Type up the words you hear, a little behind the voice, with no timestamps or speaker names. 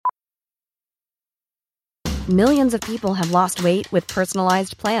Millions of people have lost weight with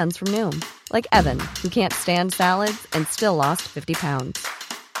personalized plans from Noom. Like Evan, who can't stand salads and still lost 50 pounds.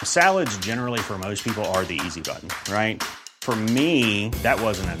 Salads generally for most people are the easy button, right? For me, that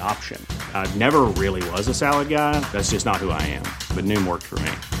wasn't an option. I never really was a salad guy. That's just not who I am. But Noom worked for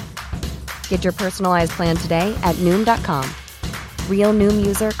me. Get your personalized plan today at Noom.com. Real Noom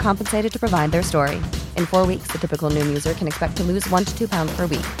user compensated to provide their story. In 4 weeks, the typical Noom user can expect to lose 1 to 2 pounds per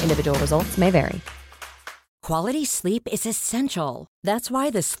week. Individual results may vary. Quality sleep is essential. That's why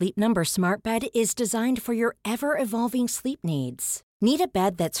the Sleep Number Smart Bed is designed for your ever-evolving sleep needs. Need a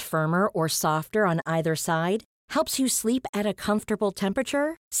bed that's firmer or softer on either side? Helps you sleep at a comfortable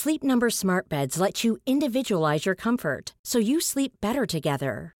temperature? Sleep Number Smart Beds let you individualize your comfort, so you sleep better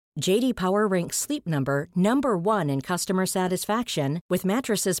together. J.D. Power ranks Sleep Number number 1 in customer satisfaction with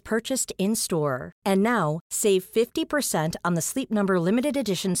mattresses purchased in-store. And now, save 50% on the Sleep Number Limited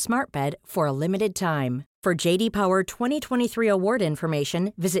Edition Smart Bed for a limited time. For J.D. Power 2023 award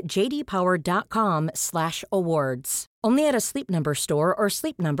information, visit jdpower.com/awards. Only at a Sleep Number store or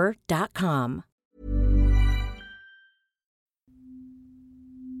sleepnumber.com.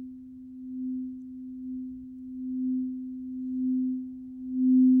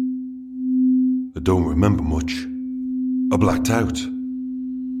 I don't remember much. I blacked out.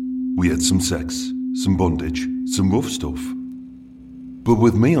 We had some sex, some bondage, some rough stuff. But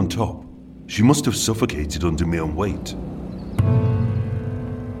with me on top, she must have suffocated under my own weight.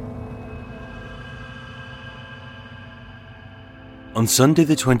 On Sunday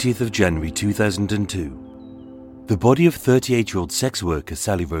the 20th of January 2002, the body of 38-year-old sex worker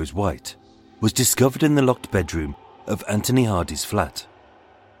Sally Rose White was discovered in the locked bedroom of Anthony Hardy's flat.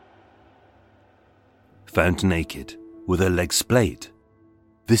 Found naked, with her legs splayed,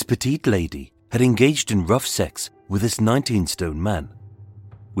 this petite lady had engaged in rough sex with this 19-stone man,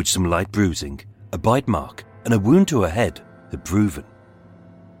 which some light bruising, a bite mark, and a wound to her head had proven.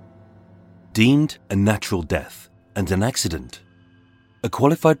 Deemed a natural death and an accident, a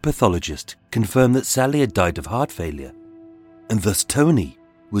qualified pathologist confirmed that Sally had died of heart failure, and thus Tony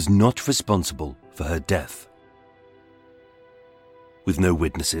was not responsible for her death. With no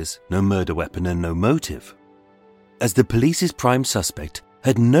witnesses, no murder weapon, and no motive, as the police's prime suspect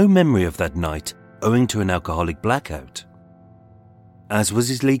had no memory of that night owing to an alcoholic blackout. As was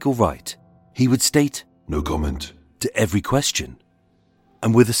his legal right, he would state "No comment" to every question,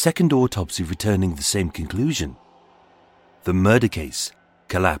 and with a second autopsy returning the same conclusion, the murder case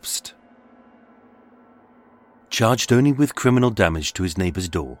collapsed. Charged only with criminal damage to his neighbour's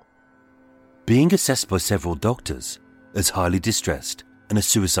door, being assessed by several doctors as highly distressed and a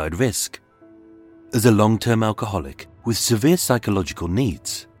suicide risk. As a long-term alcoholic with severe psychological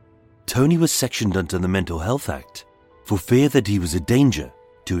needs, Tony was sectioned under the Mental Health Act for fear that he was a danger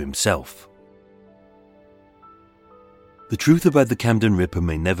to himself. The truth about the Camden Ripper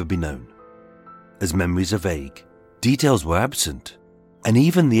may never be known, as memories are vague, details were absent, and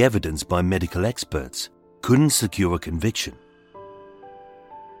even the evidence by medical experts couldn't secure a conviction.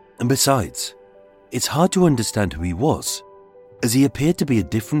 And besides, it's hard to understand who he was, as he appeared to be a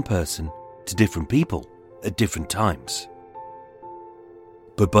different person to different people at different times.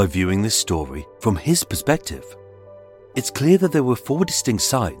 But by viewing this story from his perspective, it's clear that there were 4 distinct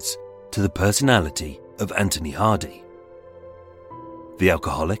sides to the personality of Anthony Hardy: the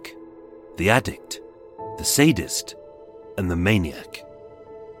alcoholic, the addict, the sadist, and the maniac.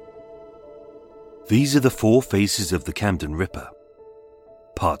 These are the 4 faces of the Camden Ripper.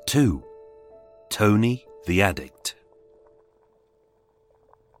 Part 2: Tony the Addict.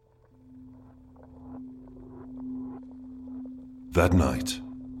 That night,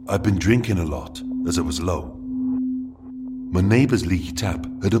 I'd been drinking a lot as I was low. My neighbour's leaky tap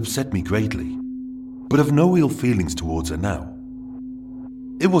had upset me greatly, but I've no ill feelings towards her now.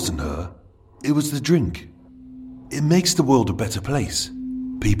 It wasn't her, it was the drink. It makes the world a better place.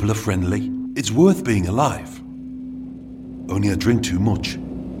 People are friendly, it's worth being alive. Only I drink too much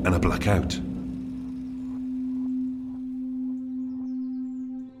and I black out.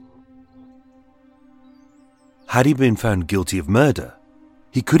 Had he been found guilty of murder,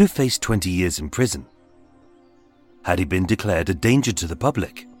 he could have faced 20 years in prison. Had he been declared a danger to the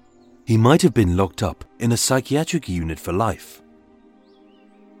public, he might have been locked up in a psychiatric unit for life.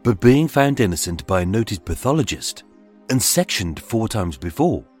 But being found innocent by a noted pathologist and sectioned 4 times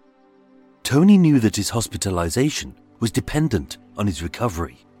before, Tony knew that his hospitalization was dependent on his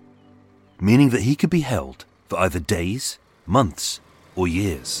recovery, meaning that he could be held for either days, months, or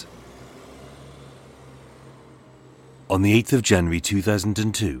years. On the 8th of January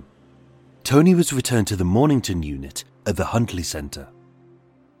 2002, Tony was returned to the Mornington unit at the Huntley Centre.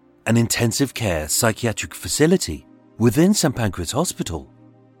 an intensive care psychiatric facility within St Pancras Hospital,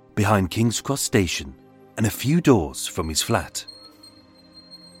 behind King's Cross Station and a few doors from his flat.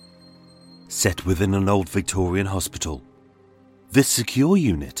 Set within an old Victorian hospital, this secure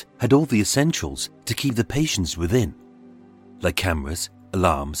unit had all the essentials to keep the patients within, like cameras,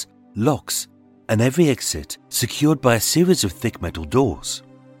 alarms, locks, and every exit secured by a series of thick metal doors.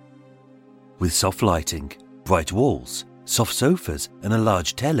 With soft lighting, bright walls, soft sofas, and a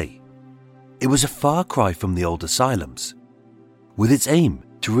large telly, it was a far cry from the old asylums, with its aim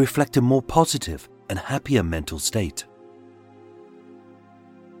to reflect a more positive and happier mental state.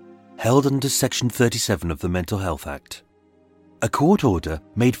 Held under Section 37 of the Mental Health Act, a court order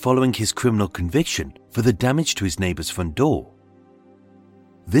made following his criminal conviction for the damage to his neighbour's front door.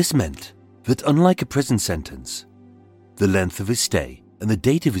 This meant that, unlike a prison sentence, the length of his stay and the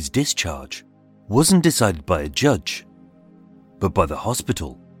date of his discharge wasn't decided by a judge, but by the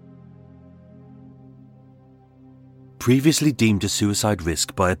hospital. Previously deemed a suicide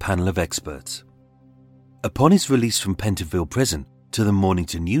risk by a panel of experts, upon his release from Pentonville Prison to the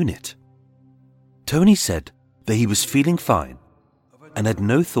Mornington unit, Tony said that he was feeling fine and had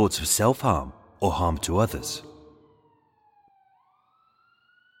no thoughts of self-harm or harm to others.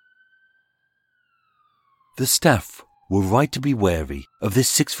 The staff were right to be wary of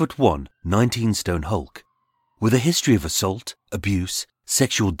this 6'1", 19-stone hulk, with a history of assault, abuse,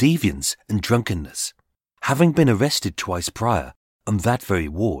 sexual deviance and drunkenness, having been arrested twice prior on that very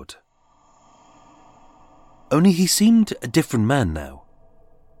ward. Only he seemed a different man now,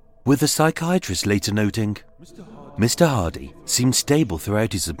 with the psychiatrist later noting, Mr. Hardy seemed stable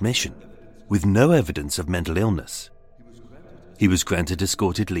throughout his admission, with no evidence of mental illness. He was granted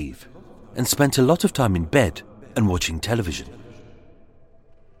escorted leave and spent a lot of time in bed and watching television.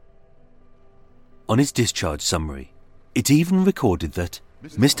 On his discharge summary, it even recorded that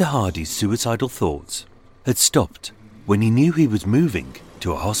Mr. Hardy's suicidal thoughts had stopped when he knew he was moving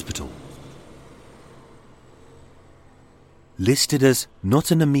to a hospital. Listed as not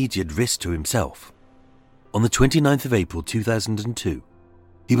an immediate risk to himself, on the 29th of April 2002,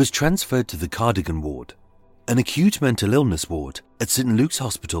 he was transferred to the Cardigan ward, an acute mental illness ward at St Luke's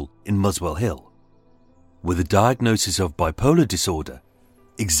Hospital in Muswell Hill, with a diagnosis of bipolar disorder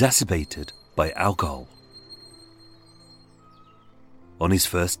exacerbated by alcohol. On his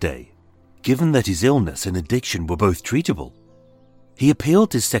first day, given that his illness and addiction were both treatable, he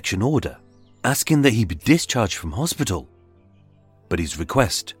appealed his section order, asking that he be discharged from hospital, but his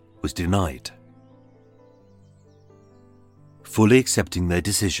request was denied. Fully accepting their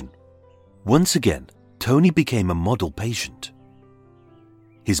decision, once again, Tony became a model patient.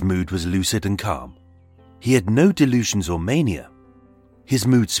 His mood was lucid and calm. He had no delusions or mania. His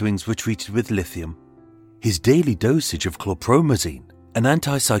mood swings were treated with lithium. His daily dosage of chlorpromazine, an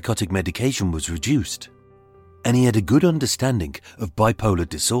antipsychotic medication, was reduced, and he had a good understanding of bipolar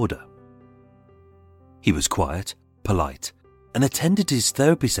disorder. He was quiet, polite, and attended his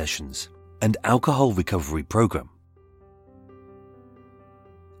therapy sessions and alcohol recovery program.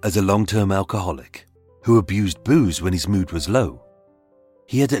 As a long-term alcoholic who abused booze when his mood was low,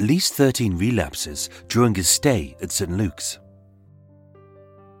 he had at least 13 relapses during his stay at St Luke's.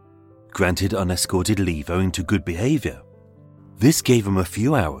 Granted unescorted leave owing to good behaviour, this gave him a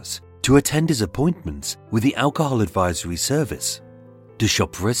few hours to attend his appointments with the Alcohol Advisory Service, to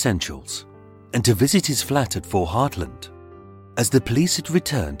shop for essentials, and to visit his flat at 4 Heartland, as the police had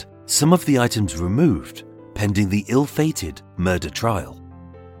returned some of the items removed pending the ill-fated murder trial.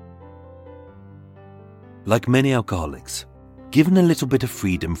 Like many alcoholics, given a little bit of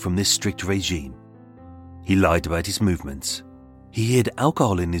freedom from this strict regime, he lied about his movements. He hid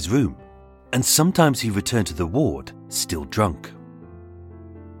alcohol in his room, and sometimes he returned to the ward still drunk.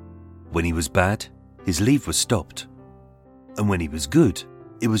 When he was bad, his leave was stopped, and when he was good,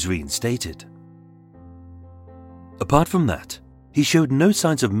 it was reinstated. Apart from that, he showed no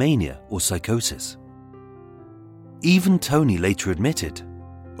signs of mania or psychosis. Even Tony later admitted,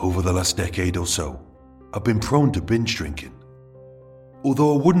 Over the last decade or so, I've been prone to binge drinking,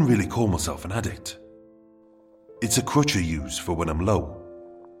 although I wouldn't really call myself an addict. It's a crutch I use for when I'm low.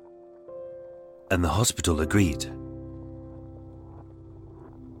 and the hospital agreed.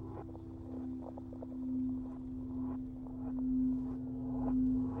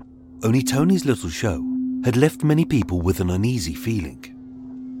 Only Tony's little show had left many people with an uneasy feeling.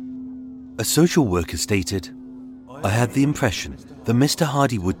 A social worker stated, "I had the impression that Mr.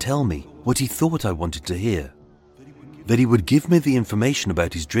 Hardy would tell me what he thought I wanted to hear, that he would give me the information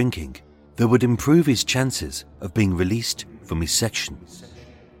about his drinking that would improve his chances of being released from his section."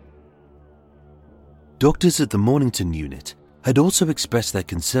 Doctors at the Mornington unit had also expressed their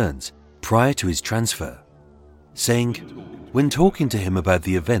concerns prior to his transfer, saying, when talking to him about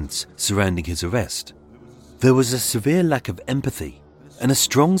the events surrounding his arrest, there was a severe lack of empathy and a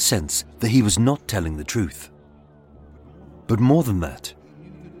strong sense that he was not telling the truth. But more than that,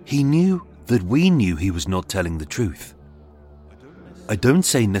 he knew that we knew he was not telling the truth. I don't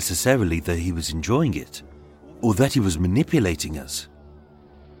say necessarily that he was enjoying it, or that he was manipulating us,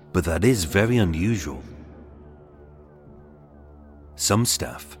 but that is very unusual. Some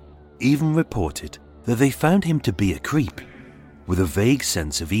staff even reported that they found him to be a creep with a vague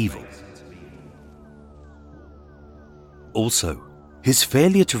sense of evil. Also, his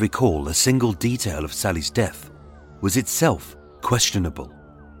failure to recall a single detail of Sally's death was itself questionable.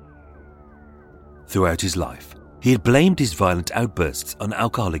 Throughout his life, he had blamed his violent outbursts on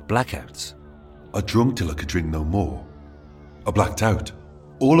alcoholic blackouts. I drunk till I could drink no more. I blacked out.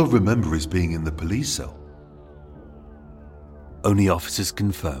 All I remember is being in the police cell. Only officers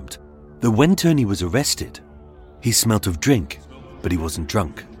confirmed that when Tony was arrested, he smelt of drink, but he wasn't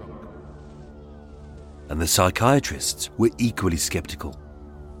drunk. And the psychiatrists were equally skeptical.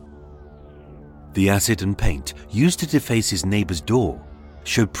 The acid and paint used to deface his neighbour's door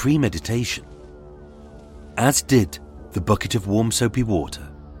showed premeditation, as did the bucket of warm soapy water,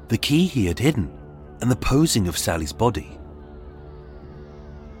 the key he had hidden, and the posing of Sally's body.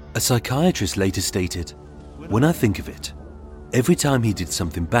 A psychiatrist later stated, when I think of it, every time he did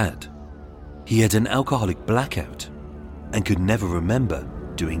something bad, he had an alcoholic blackout and could never remember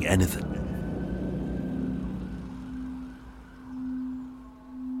doing anything.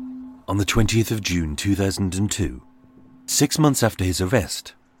 On the 20th of June 2002, 6 months after his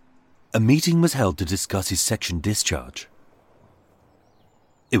arrest, a meeting was held to discuss his section discharge.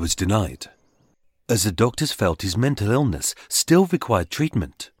 It was denied, as the doctors felt his mental illness still required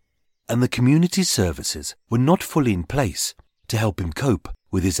treatment, and the community services were not fully in place to help him cope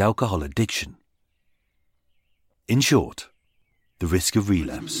with his alcohol addiction. In short, the risk of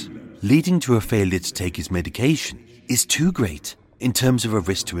relapse, leading to a failure to take his medication, is too great in terms of a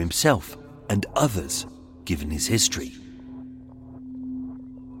risk to himself and others, given his history.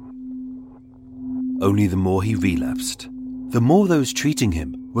 Only the more he relapsed, the more those treating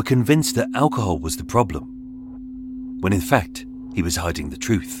him were convinced that alcohol was the problem, when in fact he was hiding the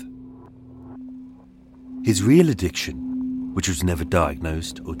truth. His real addiction, which was never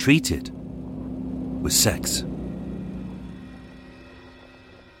diagnosed or treated, was sex.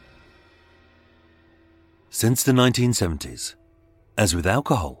 Since the 1970s, as with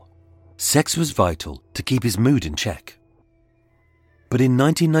alcohol, sex was vital to keep his mood in check. But in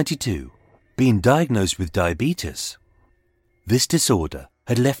 1992, being diagnosed with diabetes, this disorder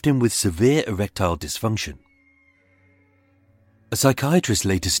had left him with severe erectile dysfunction. A psychiatrist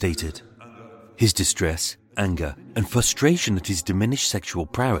later stated, his distress, anger, and frustration at his diminished sexual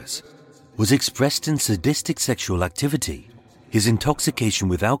prowess was expressed in sadistic sexual activity, his intoxication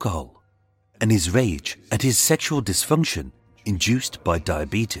with alcohol, and his rage at his sexual dysfunction induced by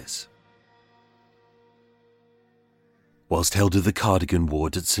diabetes. Whilst held at the Cardigan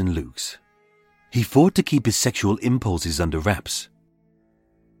ward at St. Luke's, he fought to keep his sexual impulses under wraps,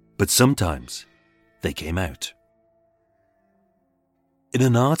 but sometimes they came out. In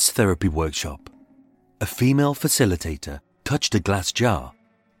an arts therapy workshop, a female facilitator touched a glass jar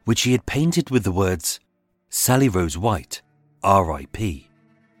which he had painted with the words, Sally Rose White, R.I.P.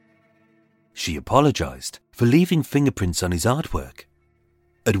 She apologised for leaving fingerprints on his artwork,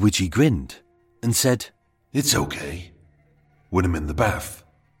 at which he grinned and said, It's okay. When I'm in the bath,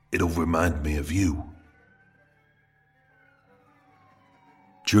 it'll remind me of you.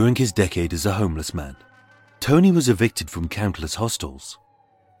 During his decade as a homeless man, Tony was evicted from countless hostels,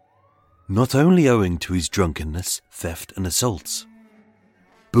 not only owing to his drunkenness, theft and assaults,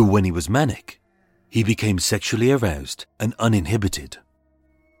 but when he was manic, he became sexually aroused and uninhibited,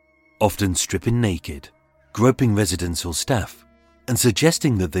 often stripping naked, groping residents or staff, and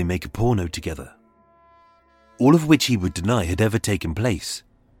suggesting that they make a porno together, all of which he would deny had ever taken place,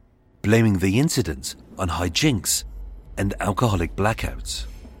 blaming the incidents on hijinks and alcoholic blackouts.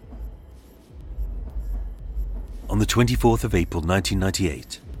 On the 24th of April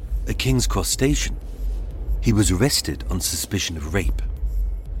 1998, at King's Cross Station, he was arrested on suspicion of rape.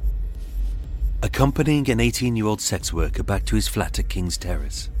 Accompanying an 18-year-old sex worker back to his flat at King's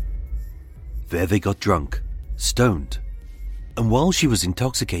Terrace. There they got drunk, stoned, and while she was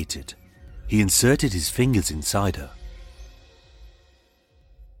intoxicated, he inserted his fingers inside her.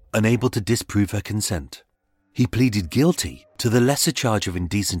 Unable to disprove her consent, he pleaded guilty to the lesser charge of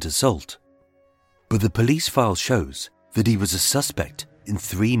indecent assault, but the police file shows that he was a suspect in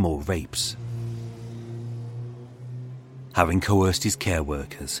 3 more rapes. having coerced his care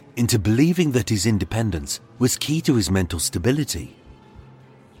workers into believing that his independence was key to his mental stability.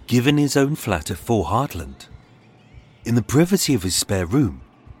 Given his own flat at 4 Heartland, in the privacy of his spare room,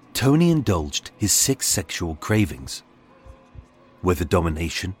 Tony indulged his 6 sexual cravings. Whether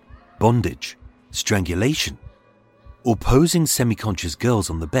domination, bondage, strangulation, or posing semi-conscious girls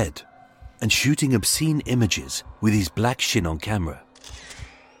on the bed and shooting obscene images with his black shin on camera.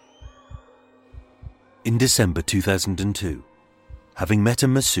 In December 2002, having met a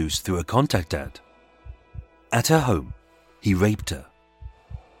masseuse through a contact ad, at her home, he raped her,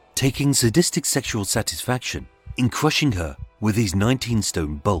 taking sadistic sexual satisfaction in crushing her with his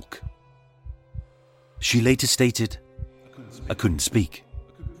 19-stone bulk. She later stated, "I couldn't speak.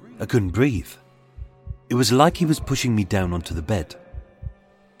 I couldn't breathe. It was like he was pushing me down onto the bed.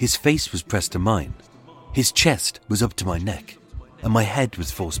 His face was pressed to mine. His chest was up to my neck, and my head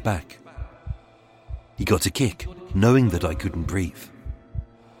was forced back. He got a kick, knowing that I couldn't breathe."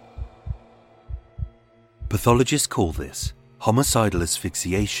 Pathologists call this homicidal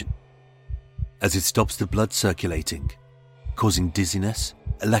asphyxiation, as it stops the blood circulating, causing dizziness,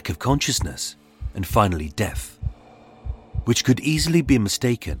 a lack of consciousness, and finally death, which could easily be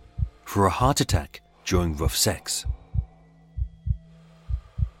mistaken for a heart attack during rough sex.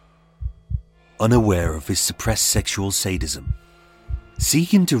 Unaware of his suppressed sexual sadism,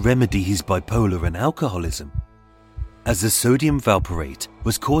 seeking to remedy his bipolar and alcoholism, as the sodium valproate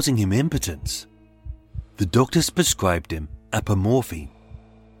was causing him impotence, the doctors prescribed him apomorphine,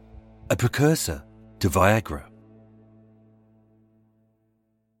 a precursor to Viagra.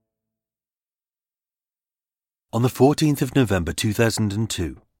 On the 14th of November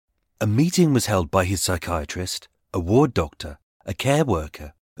 2002, a meeting was held by his psychiatrist, a ward doctor, a care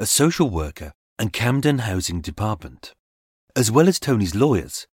worker, a social worker, and Camden Housing Department, as well as Tony's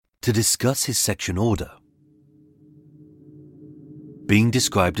lawyers, to discuss his section order. Being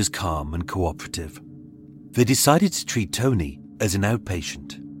described as calm and cooperative, they decided to treat Tony as an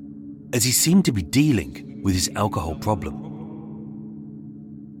outpatient, as he seemed to be dealing with his alcohol problem.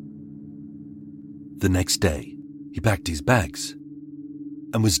 The next day, he packed his bags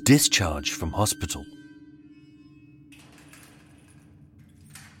and was discharged from hospital.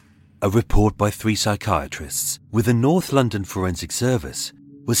 A report by 3 psychiatrists with the North London Forensic Service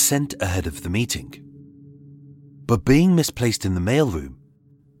was sent ahead of the meeting. But being misplaced in the mailroom,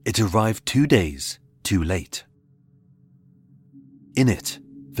 it arrived 2 days too late. In it,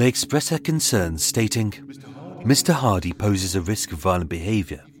 they express their concerns stating, "Mr. Hardy poses a risk of violent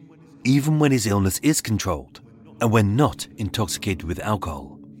behaviour, even when his illness is controlled and when not intoxicated with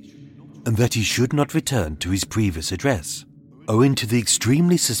alcohol, and that he should not return to his previous address, owing to the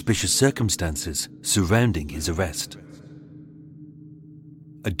extremely suspicious circumstances surrounding his arrest."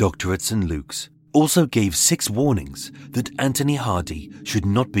 A doctor at St. Luke's also gave 6 warnings that Anthony Hardy should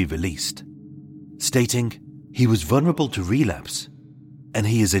not be released, stating he was vulnerable to relapse and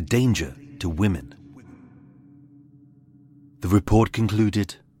he is a danger to women. The report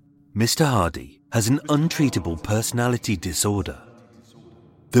concluded, Mr. Hardy has an untreatable personality disorder.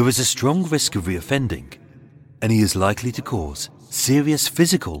 There is a strong risk of reoffending, and he is likely to cause serious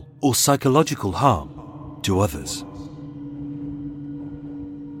physical or psychological harm to others.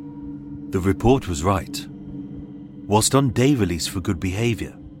 The report was right. Whilst on day release for good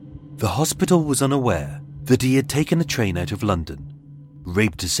behaviour, the hospital was unaware that he had taken a train out of London,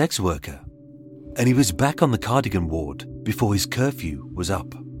 raped a sex worker, and he was back on the Cardigan ward before his curfew was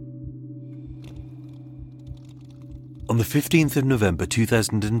up. On the 15th of November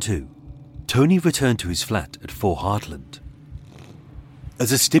 2002, Tony returned to his flat at 4 Heartland.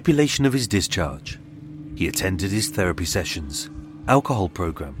 As a stipulation of his discharge, he attended his therapy sessions, alcohol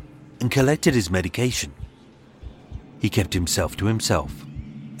program, and collected his medication. He kept himself to himself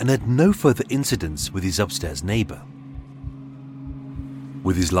and had no further incidents with his upstairs neighbour.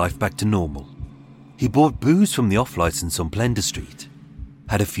 With his life back to normal, he bought booze from the off-licence on Plender Street,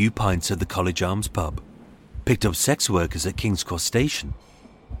 had a few pints at the College Arms pub, picked up sex workers at King's Cross Station,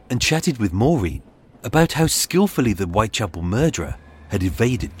 and chatted with Maureen about how skillfully the Whitechapel murderer had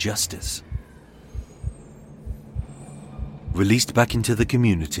evaded justice. Released back into the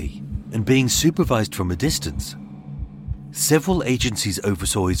community and being supervised from a distance, several agencies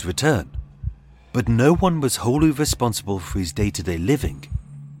oversaw his return, but no one was wholly responsible for his day-to-day living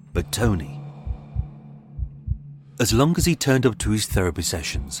but Tony. As long as he turned up to his therapy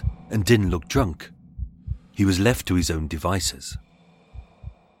sessions and didn't look drunk, he was left to his own devices.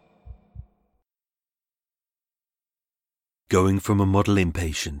 Going from a model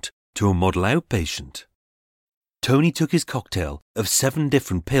inpatient to a model outpatient, Tony took his cocktail of 7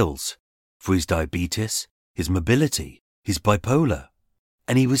 different pills for his diabetes, his mobility, he's bipolar,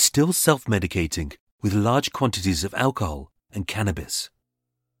 and he was still self-medicating with large quantities of alcohol and cannabis.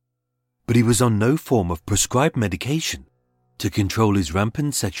 But he was on no form of prescribed medication to control his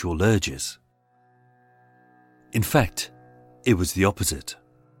rampant sexual urges. In fact, it was the opposite.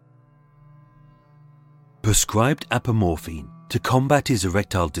 Prescribed apomorphine to combat his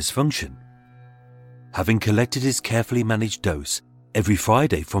erectile dysfunction, having collected his carefully managed dose every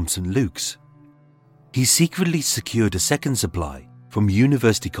Friday from St. Luke's, he secretly secured a second supply from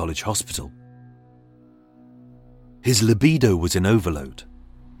University College Hospital. His libido was in overload,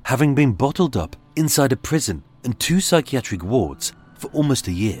 having been bottled up inside a prison and 2 psychiatric wards for almost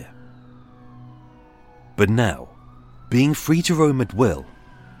a year. But now, being free to roam at will,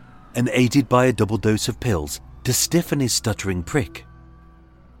 and aided by a double dose of pills to stiffen his stuttering prick,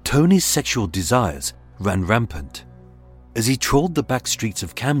 Tony's sexual desires ran rampant as he trawled the back streets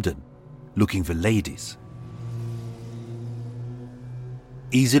of Camden looking for ladies.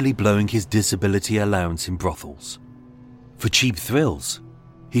 Easily blowing his disability allowance in brothels. For cheap thrills,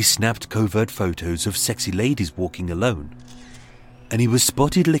 he snapped covert photos of sexy ladies walking alone, and he was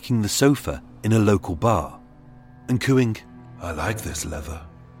spotted licking the sofa in a local bar and cooing, "I like this leather."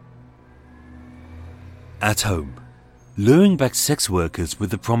 At home, luring back sex workers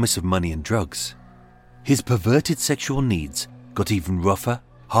with the promise of money and drugs, his perverted sexual needs got even rougher,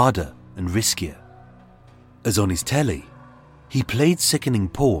 harder, and riskier. As on his telly, he played sickening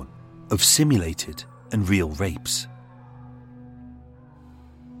porn of simulated and real rapes.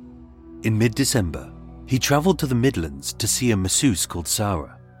 In mid-December, he travelled to the Midlands to see a masseuse called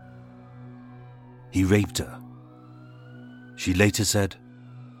Sarah. He raped her. She later said,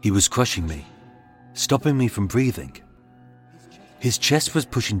 "He was crushing me, stopping me from breathing. His chest was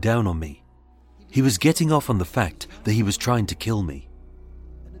pushing down on me. He was getting off on the fact that he was trying to kill me.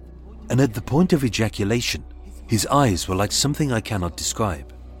 And at the point of ejaculation, his eyes were like something I cannot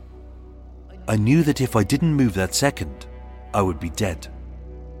describe. I knew that if I didn't move that second, I would be dead."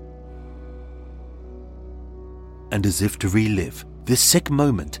 And as if to relive this sick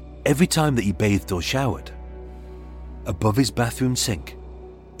moment every time that he bathed or showered, above his bathroom sink,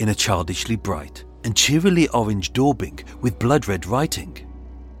 in a childishly bright and cheerily orange daubing with blood-red writing,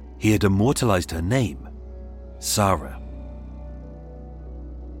 he had immortalized her name, Sarah.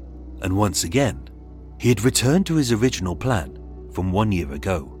 And once again, he had returned to his original plan from 1 year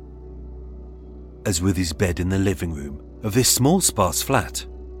ago. As with his bed in the living room of this small sparse flat,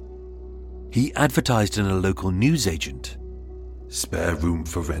 he advertised in a local newsagent, "Spare room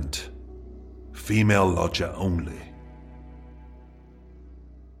for rent. Female lodger only."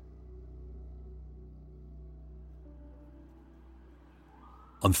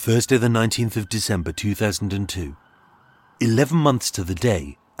 On Thursday the 19th of December 2002, 11 months to the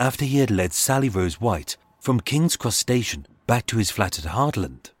day after he had led Sally Rose White from King's Cross Station back to his flat at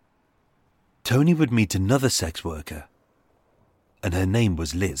Hartland, Tony would meet another sex worker, and her name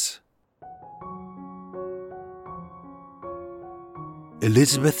was Liz.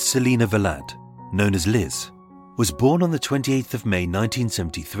 Elizabeth Selina Valad, known as Liz, was born on the 28th of May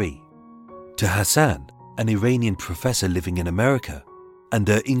 1973 to Hassan, an Iranian professor living in America, and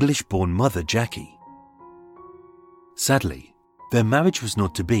her English-born mother Jackie. Sadly, their marriage was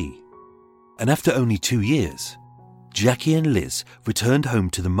not to be, and after only 2 years, Jackie and Liz returned home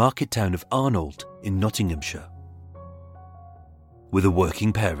to the market town of Arnold in Nottinghamshire. With a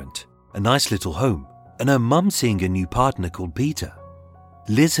working parent, a nice little home, and her mum seeing a new partner called Peter,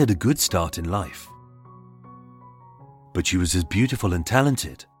 Liz had a good start in life. But she was as beautiful and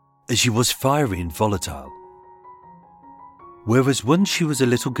talented as she was fiery and volatile. Whereas once she was a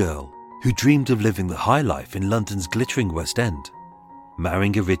little girl who dreamed of living the high life in London's glittering West End,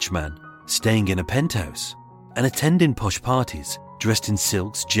 marrying a rich man, staying in a penthouse, and attending posh parties dressed in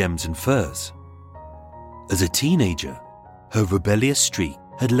silks, gems and furs. As a teenager, her rebellious streak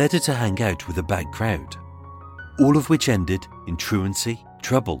had led her to hang out with a bad crowd, all of which ended in truancy,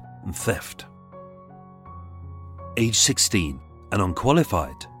 trouble and theft. Age 16 and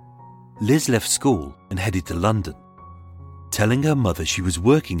unqualified, Liz left school and headed to London, telling her mother she was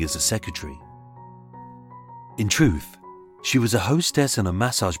working as a secretary. In truth, she was a hostess in a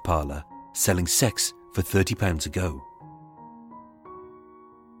massage parlour selling sex for £30 a go.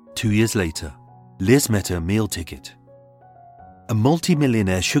 2 years later, Liz met her meal ticket. A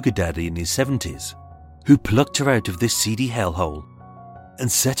multi-millionaire sugar daddy in his 70s who plucked her out of this seedy hellhole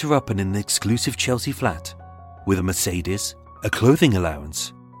and set her up in an exclusive Chelsea flat with a Mercedes, a clothing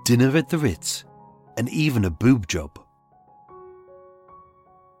allowance, dinner at the Ritz, and even a boob job.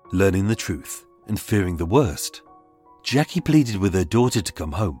 Learning the truth and fearing the worst, Jackie pleaded with her daughter to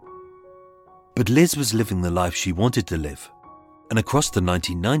come home. But Liz was living the life she wanted to live, and across the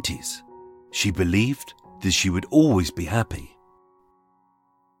 1990s, she believed that she would always be happy.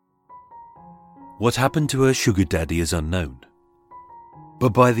 What happened to her sugar daddy is unknown. But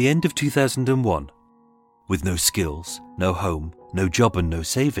by the end of 2001, with no skills, no home, no job and no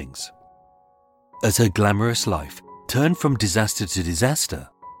savings, as her glamorous life turned from disaster to disaster,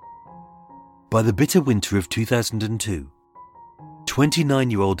 by the bitter winter of 2002,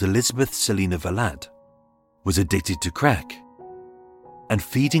 29-year-old Elizabeth Selena Valad was addicted to crack and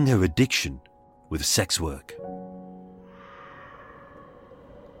feeding her addiction with sex work.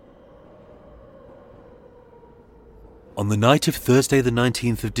 On the night of Thursday the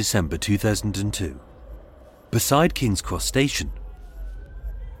 19th of December 2002, beside King's Cross Station,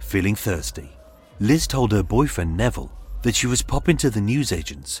 feeling thirsty, Liz told her boyfriend Neville that she was popping to the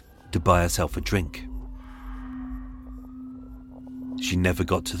newsagents to buy herself a drink. She never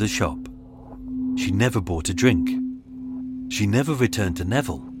got to the shop. She never bought a drink. She never returned to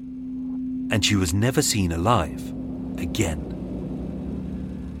Neville. And she was never seen alive again.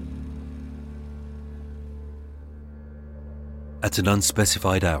 At an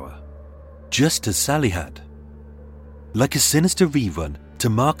unspecified hour, just as Sally had, like a sinister rerun to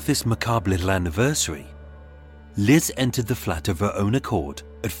mark this macabre little anniversary, Liz entered the flat of her own accord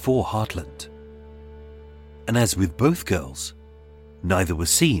at 4 Heartland. And as with both girls, neither was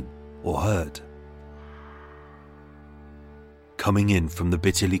seen or heard. Coming in from the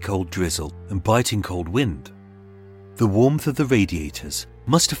bitterly cold drizzle and biting cold wind, the warmth of the radiators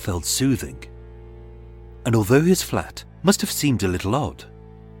must have felt soothing. And although his flat must have seemed a little odd,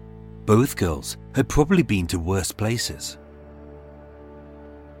 both girls had probably been to worse places.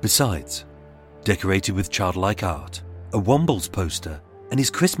 Besides, decorated with childlike art, a Wombles poster and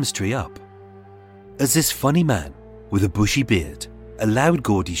his Christmas tree up, as this funny man with a bushy beard, a loud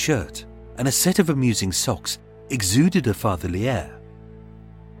gaudy shirt and a set of amusing socks exuded a fatherly air,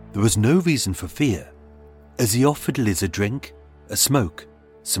 there was no reason for fear as he offered Liz a drink, a smoke,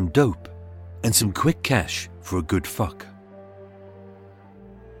 some dope and some quick cash for a good fuck.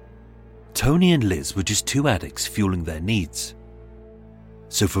 Tony and Liz were just 2 addicts fueling their needs.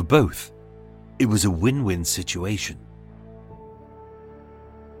 So for both, it was a win-win situation.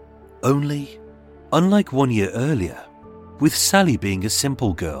 Only, unlike 1 year earlier, with Sally being a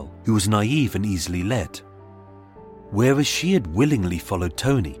simple girl who was naive and easily led, whereas she had willingly followed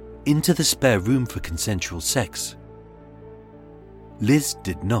Tony into the spare room for consensual sex, Liz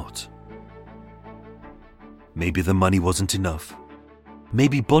did not. Maybe the money wasn't enough.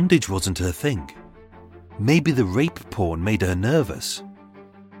 Maybe bondage wasn't her thing. Maybe the rape porn made her nervous.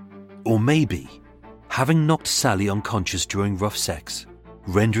 Or maybe having knocked Sally unconscious during rough sex,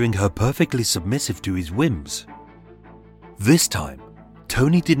 rendering her perfectly submissive to his whims. This time,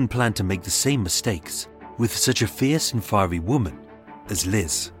 Tony didn't plan to make the same mistakes with such a fierce and fiery woman as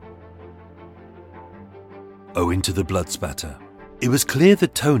Liz. Owing to the blood spatter, it was clear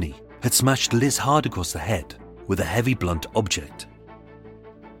that Tony had smashed Liz hard across the head with a heavy blunt object.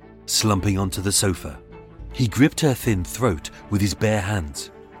 Slumping onto the sofa, he gripped her thin throat with his bare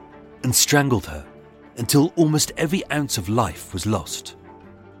hands and strangled her until almost every ounce of life was lost.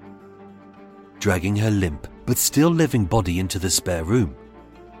 Dragging her limp but still living body into the spare room,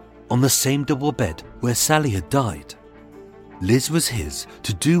 on the same double bed where Sally had died, Liz was his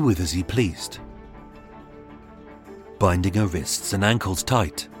to do with as he pleased. Binding her wrists and ankles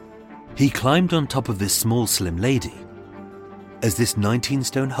tight, he climbed on top of this small slim lady as this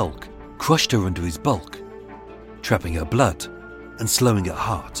 19-stone hulk crushed her under his bulk, trapping her blood and slowing her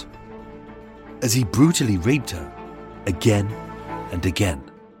heart, as he brutally raped her again and again.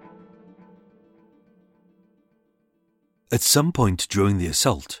 At some point during the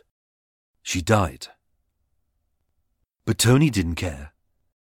assault, she died. But Tony didn't care,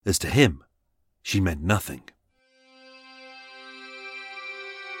 as to him, she meant nothing.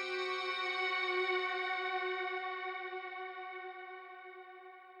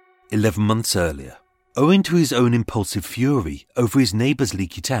 "11 months earlier, owing to his own impulsive fury over his neighbour's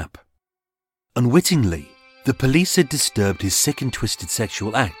leaky tap, unwittingly, the police had disturbed his sick and twisted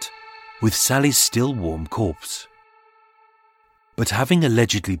sexual act with Sally's still warm corpse. But having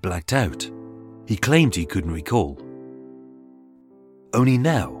allegedly blacked out, he claimed he couldn't recall. Only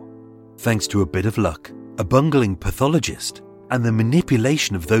now, thanks to a bit of luck, a bungling pathologist, and the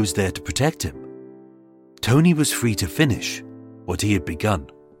manipulation of those there to protect him, Tony was free to finish what he had begun.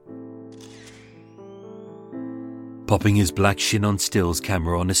 Popping his black shin-on-stills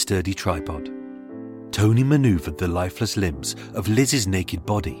camera on a sturdy tripod, Tony manoeuvred the lifeless limbs of Liz's naked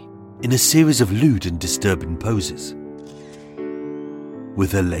body in a series of lewd and disturbing poses.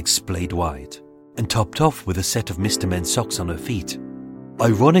 with her legs splayed wide and topped off with a set of Mr. Men's socks on her feet.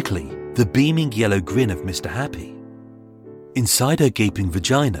 Ironically, the beaming yellow grin of Mr. Happy. Inside her gaping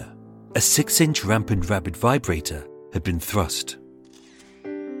vagina, a 6-inch rampant rabbit vibrator had been thrust.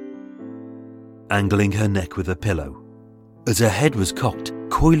 Angling her neck with a pillow, as her head was cocked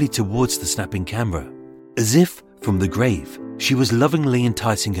coyly towards the snapping camera, as if, from the grave, she was lovingly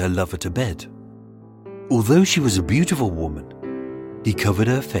enticing her lover to bed. Although she was a beautiful woman, he covered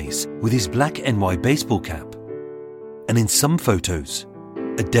her face with his black NY baseball cap, and in some photos,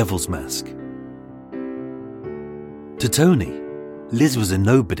 a devil's mask. To Tony, Liz was a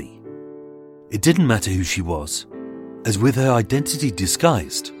nobody. It didn't matter who she was, as with her identity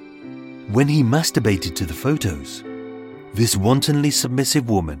disguised, when he masturbated to the photos, this wantonly submissive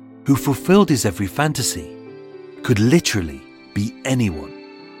woman who fulfilled his every fantasy could literally be anyone.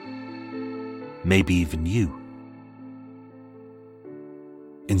 Maybe even you.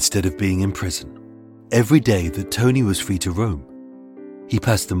 Instead of being in prison, every day that Tony was free to roam, he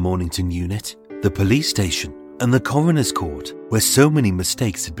passed the Mornington unit, the police station, and the coroner's court where so many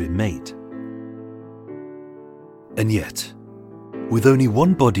mistakes had been made. And yet, with only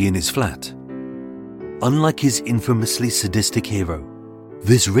one body in his flat, unlike his infamously sadistic hero,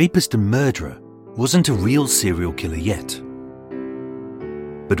 this rapist and murderer wasn't a real serial killer yet.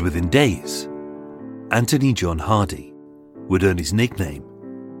 But within days, Anthony John Hardy would earn his nickname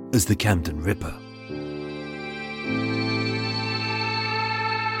as the Camden Ripper.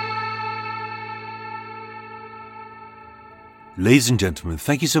 Ladies and gentlemen,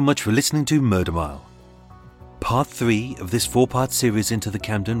 thank you so much for listening to Murder Mile. Part 3 of this 4-part series into the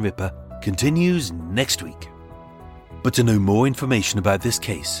Camden Ripper continues next week. But to know more information about this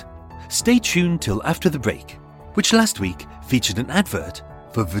case, stay tuned till after the break, which last week featured an advert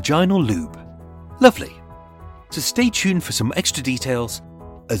for vaginal lube. Lovely. So stay tuned for some extra details,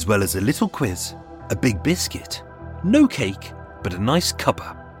 as well as a little quiz, a big biscuit, no cake, but a nice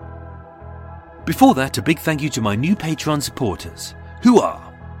cuppa. Before that, a big thank you to my new Patreon supporters, who are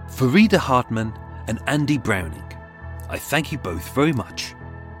Farida Hartman and Andy Browning. I thank you both very much.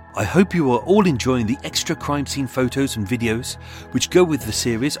 I hope you are all enjoying the extra crime scene photos and videos which go with the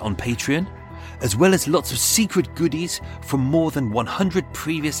series on Patreon, as well as lots of secret goodies from more than 100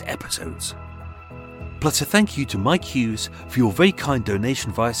 previous episodes. Plus a thank you to Mike Hughes for your very kind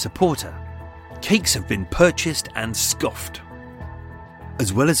donation via Supporter. Cakes have been purchased and scoffed.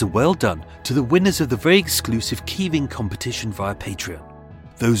 As well as a well done to the winners of the very exclusive Keeving competition via Patreon.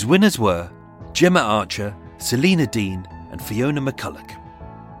 Those winners were Gemma Archer, Selena Dean and Fiona McCulloch.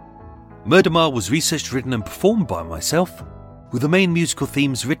 Murder Mile was researched, written and performed by myself, with the main musical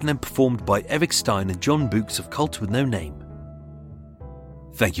themes written and performed by Eric Stein and John Books of Cult with No Name.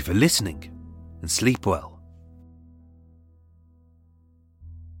 Thank you for listening, and sleep well.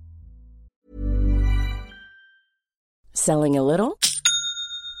 Selling a little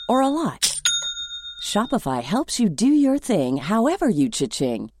or a lot? Shopify helps you do your thing however you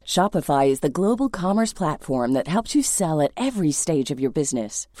cha-ching. Shopify is the global commerce platform that helps you sell at every stage of your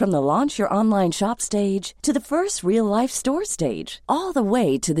business. From the launch your online shop stage to the first real-life store stage, all the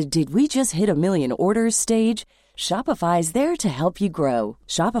way to the did we just hit a million orders stage. Shopify is there to help you grow.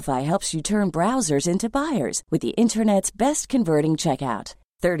 Shopify helps you turn browsers into buyers with the internet's best converting checkout.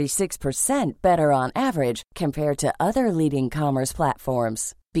 36% better on average compared to other leading commerce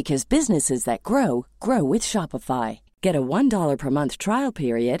platforms. Because businesses that grow, grow with Shopify. Get a $1 per month trial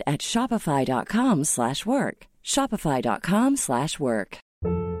period at shopify.com/work. Shopify.com/work.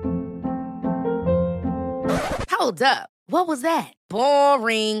 Hold up. What was that?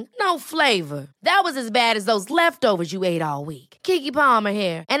 Boring. No flavor. That was as bad as those leftovers you ate all week. Keke Palmer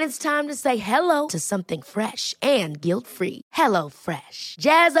here. And it's time to say hello to something fresh and guilt-free. Hello Fresh.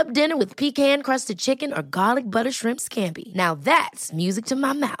 Jazz up dinner with pecan-crusted chicken or garlic butter shrimp scampi. Now that's music to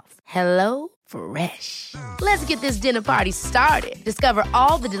my mouth. Hello Fresh. Let's get this dinner party started. Discover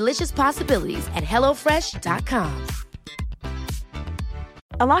all the delicious possibilities at HelloFresh.com.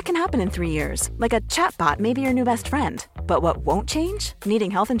 A lot can happen in 3 years, like a chatbot may be your new best friend. But what won't change? Needing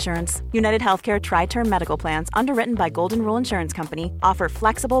health insurance. United Healthcare Tri-Term Medical Plans, underwritten by Golden Rule Insurance Company, offer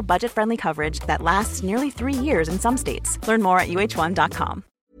flexible, budget-friendly coverage that lasts nearly 3 years in some states. Learn more at uh1.com.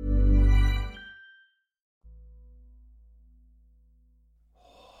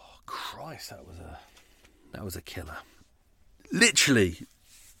 Oh, Christ, that was a killer. Literally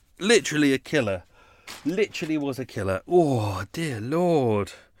a killer. Literally was a killer. Oh, dear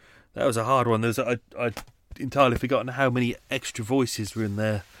Lord. That was a hard one. I'd entirely forgotten how many extra voices were in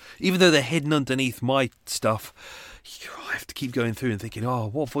there. Even though they're hidden underneath my stuff, I have to keep going through and thinking, oh,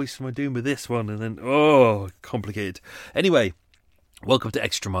 what voice am I doing with this one? And then, oh, complicated. Anyway, Welcome to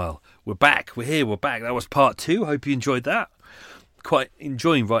Extra Mile. We're back. We're here. We're back. That was part 2. Hope you enjoyed that. Quite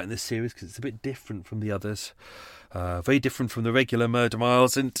enjoying writing this series because it's a bit different from the others. Very different from the regular Murder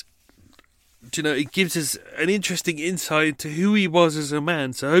Miles. And, it gives us an interesting insight to who he was as a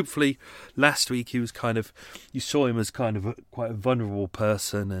man. So hopefully last week he was you saw him as quite a vulnerable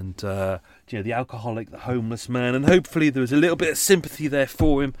person and, the alcoholic, the homeless man. And hopefully there was a little bit of sympathy there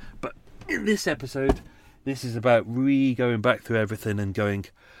for him. But in this episode, this is about going back through everything and going,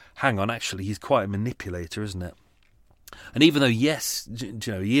 hang on, actually, he's quite a manipulator, isn't it? And even though, yes,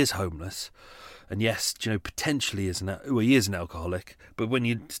 he is homeless, and yes, potentially he is an alcoholic, but when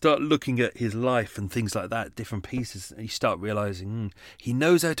you start looking at his life and things like that, different pieces, you start realising he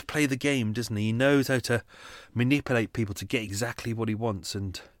knows how to play the game, doesn't he? He knows how to manipulate people to get exactly what he wants,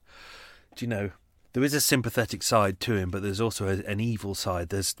 and, there is a sympathetic side to him, but there's also an evil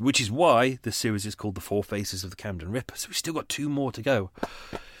side, which is why the series is called The Four Faces of the Camden Ripper, so we've still got 2 more to go.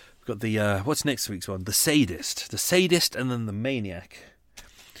 We've got the, what's next week's one? The Sadist, and then the Maniac.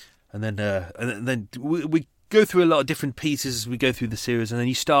 And then we go through a lot of different pieces as we go through the series, and then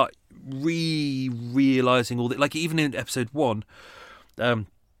you start realising all that. Like even in episode 1,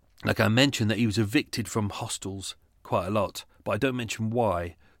 like I mentioned that he was evicted from hostels quite a lot, but I don't mention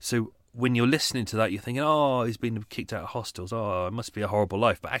why. So when you're listening to that, you're thinking, oh, he's been kicked out of hostels. Oh, it must be a horrible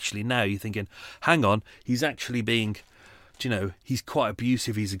life. But actually now you're thinking, hang on, he's actually being... he's quite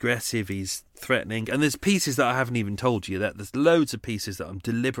abusive, he's aggressive, he's threatening. And there's pieces that I haven't even told you. There's loads of pieces that I'm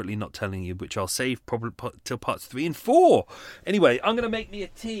deliberately not telling you, which I'll save probably till parts 3 and 4. Anyway, I'm going to make me a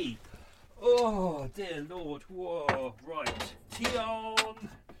tea. Oh, dear Lord. Whoa, right. Tea on.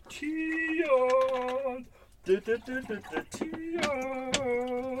 Tea on. Tea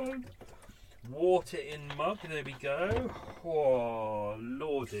on. Water in mug. There we go. Oh,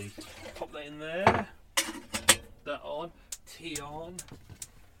 Lordy. Pop that in there. That on. Tea on.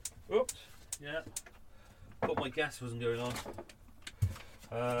 Oops. Yeah. Thought my gas wasn't going on.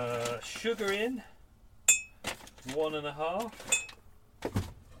 Sugar in. 1.5.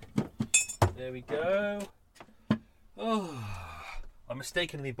 There we go. Oh, I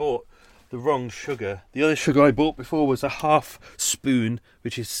mistakenly bought the wrong sugar. The other sugar I bought before was a half spoon,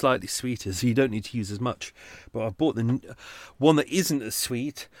 which is slightly sweeter, so you don't need to use as much. But I bought the one that isn't as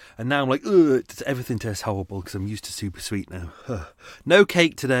sweet, and now I'm like, ugh, everything tastes horrible because I'm used to super sweet now. No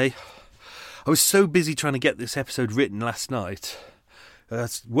cake today. I was so busy trying to get this episode written last night.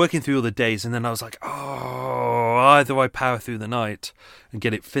 Working through all the days, and then I was like, oh, either I power through the night and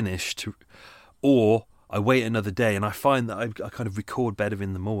get it finished, or I wait another day, and I find that I kind of record better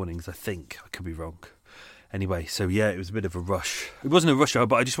in the mornings, I think. I could be wrong. Anyway, so yeah, it was a bit of a rush. It wasn't a rush hour,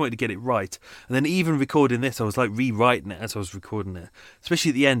 but I just wanted to get it right. And then even recording this, I was like rewriting it as I was recording it. Especially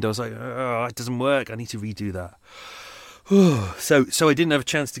at the end, I was like, oh, it doesn't work. I need to redo that. So I didn't have a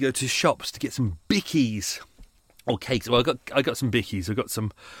chance to go to shops to get some bickies or cakes. Well, I got some bickies. I got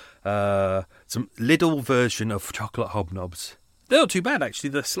some Lidl version of chocolate hobnobs. They're not too bad, actually.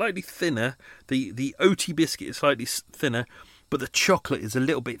 They're slightly thinner. The OT biscuit is slightly thinner, but the chocolate is a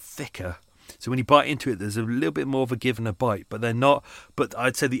little bit thicker. So when you bite into it, there's a little bit more of a give and a bite, but they're not. But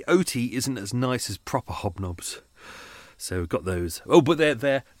I'd say the OT isn't as nice as proper hobnobs. So we've got those. Oh, but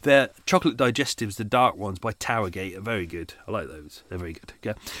they're chocolate digestives, the dark ones by Towergate, are very good. I like those. They're very good.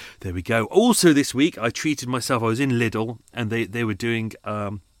 Okay. There we go. Also this week, I treated myself. I was in Lidl, and they were doing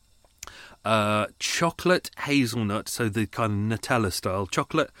chocolate hazelnut, so the kind of Nutella style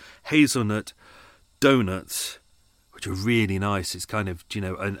chocolate hazelnut donuts, which are really nice. It's kind of,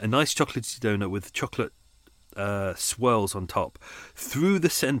 a nice chocolatey donut with chocolate swirls on top. Through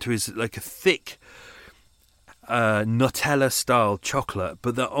the centre is like a thick Nutella style chocolate,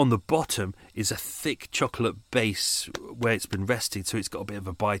 but on the bottom is a thick chocolate base where it's been resting, so it's got a bit of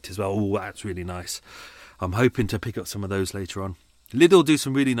a bite as well. Oh, that's really nice. I'm hoping to pick up some of those later on. Lidl do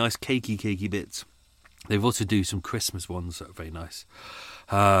some really nice cakey bits. They've also do some Christmas ones that are very nice.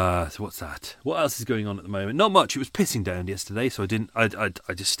 So what's that? What else is going on at the moment? Not much. It was pissing down yesterday, so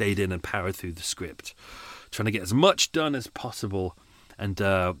I just stayed in and powered through the script, trying to get as much done as possible. And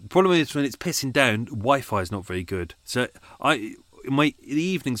the problem is when it's pissing down, Wi-Fi is not very good. So in the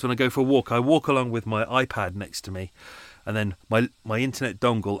evenings when I go for a walk, I walk along with my iPad next to me, and then my internet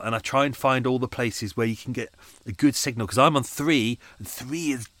dongle, and I try and find all the places where you can get a good signal, because I'm on 3, and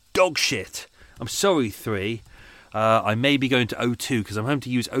 3 is dog shit. I'm sorry, 3. I may be going to O2, because I'm having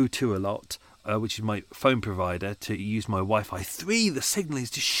to use O2 a lot, which is my phone provider, to use my Wi-Fi. 3, the signal is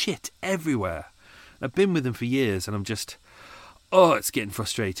just shit everywhere. I've been with them for years, and I'm just... Oh, it's getting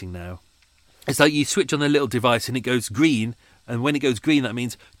frustrating now. It's like you switch on a little device and it goes green, and when it goes green, that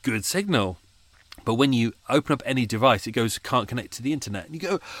means good signal. But when you open up any device, it goes, can't connect to the internet. And you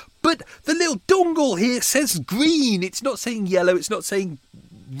go, but the little dongle here says green. It's not saying yellow. It's not saying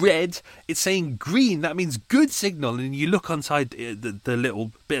red. It's saying green. That means good signal. And you look inside the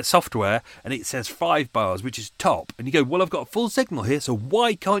little bit of software and it says 5 bars, which is top. And you go, well, I've got a full signal here, so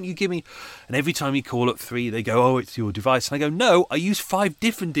why can't you give me... And every time you call up 3, they go, oh, it's your device. And I go, no, I use 5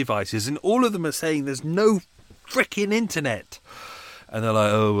 different devices. And all of them are saying there's no frickin' internet. And they're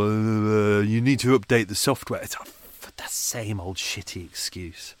like, oh, you need to update the software. It's that same old shitty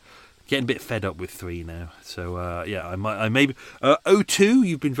excuse. Getting a bit fed up with 3 now. So, I may be... O2,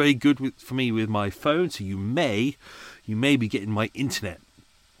 you've been very good for me with my phone, so you may be getting my internet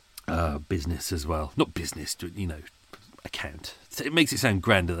business as well. Not business, account. It makes it sound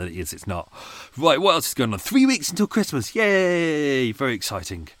grander than it is. It's not. Right, what else is going on? 3 weeks until Christmas. Yay! Very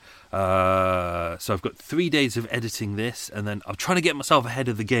exciting. So I've got 3 days of editing this, and then I'm trying to get myself ahead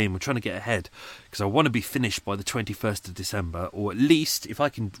of the game. I'm trying to get ahead because I want to be finished by the 21st of December, or at least if I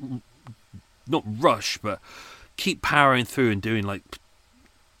can not rush, but keep powering through and doing like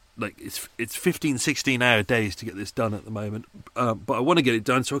it's 15, 16 hour days to get this done at the moment. But I want to get it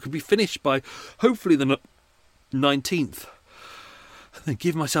done so I can be finished by hopefully the 19th. And then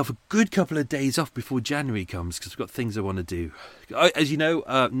give myself a good couple of days off before January comes because I've got things I want to do. As you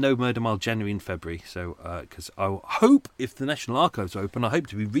know, no Murder Mile January and February. So, because I hope if the National Archives are open, I hope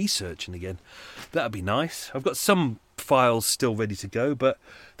to be researching again. That'd be nice. I've got some files still ready to go, but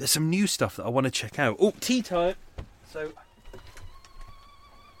there's some new stuff that I want to check out. Oh, tea time. So,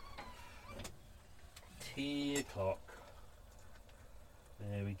 tea o'clock.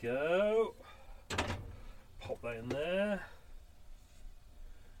 There we go. Pop that in there.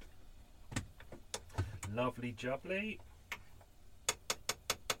 Lovely jubbly.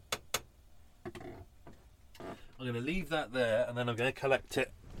 I'm going to leave that there and then I'm going to collect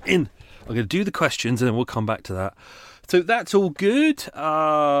it in. I'm going to do the questions and then we'll come back to that. So that's all good.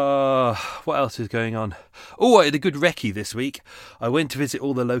 What else is going on? Oh, I had a good recce this week. I went to visit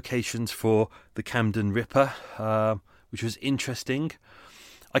all the locations for the Camden Ripper, which was interesting.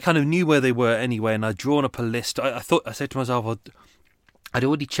 I kind of knew where they were anyway, and I'd drawn up a list. I said to myself, I'd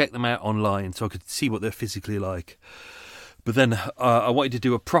already checked them out online so I could see what they're physically like. But then I wanted to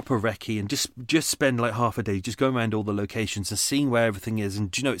do a proper recce and just spend like half a day just going around all the locations and seeing where everything is.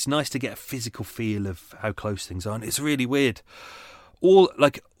 And, it's nice to get a physical feel of how close things are. And it's really weird. All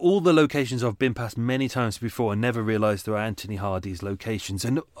the locations I've been past many times before, I never realised there were Anthony Hardy's locations.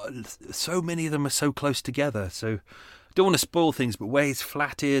 And so many of them are so close together. So I don't want to spoil things, but where his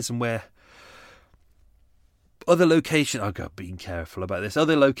flat is and where... other locations, I've got being careful about this.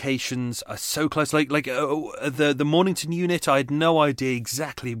 Other locations are so close, like the Mornington unit. I had no idea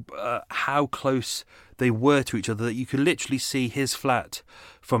exactly how close they were to each other. That you could literally see his flat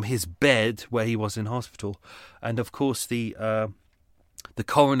from his bed where he was in hospital, and of course the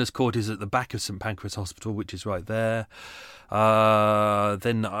coroner's court is at the back of St Pancras Hospital, which is right there.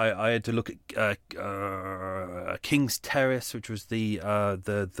 Then I had to look at King's Terrace, which was the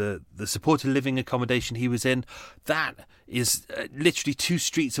supported living accommodation he was in. That is literally 2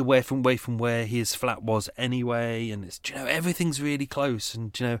 streets away from where his flat was anyway, and it's everything's really close.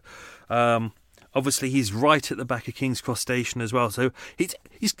 And obviously he's right at the back of King's Cross Station as well. So he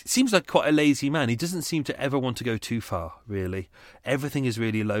seems like quite a lazy man. He doesn't seem to ever want to go too far, really. Everything is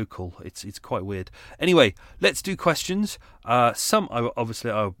really local. It's quite weird. Anyway, let's do questions. Some I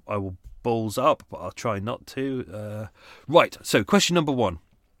will balls up, but I'll try not to. Right, so question number 1.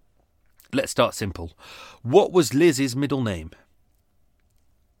 Let's start simple. What was Liz's middle name?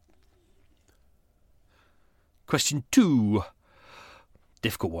 Question 2.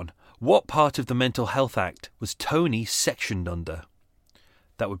 Difficult one. What part of the Mental Health Act was Tony sectioned under?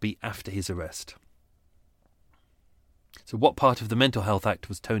 That would be after his arrest. So what part of the Mental Health Act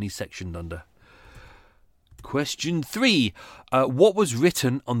was Tony sectioned under? Question 3. What was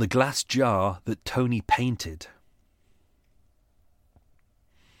written on the glass jar that Tony painted?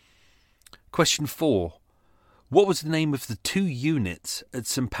 Question 4. What was the name of the 2 units at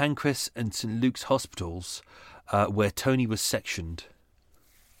St Pancras and St Luke's hospitals where Tony was sectioned?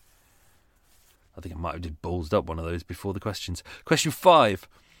 I think I might have just ballsed up one of those before the questions. Question 5.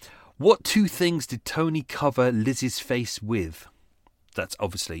 What 2 things did Tony cover Liz's face with? That's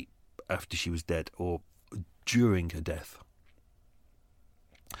obviously after she was dead or during her death.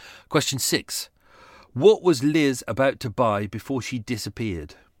 Question 6. What was Liz about to buy before she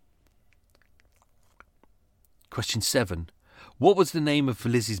disappeared? Question 7. What was the name of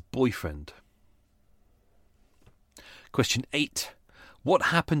Liz's boyfriend? Question 8. What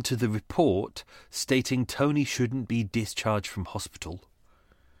happened to the report stating Tony shouldn't be discharged from hospital?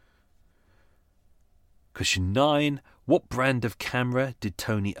 Question 9. What brand of camera did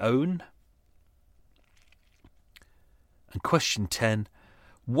Tony own? And question 10.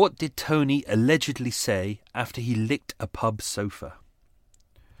 What did Tony allegedly say after he licked a pub sofa?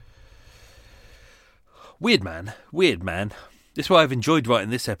 Weird man. That's why I've enjoyed writing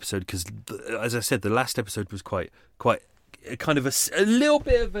this episode, because, as I said, the last episode was quite kind of a little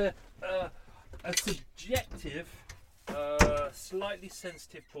bit of a subjective, slightly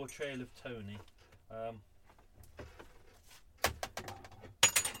sensitive portrayal of Tony.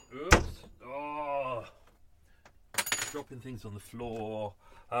 Oops. Oh. Dropping things on the floor.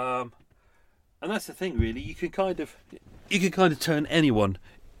 And that's the thing, really. You can kind of turn anyone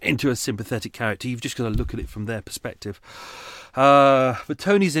into a sympathetic character. You've just got to look at it from their perspective. But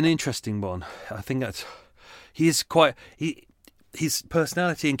Tony's an interesting one. I think that his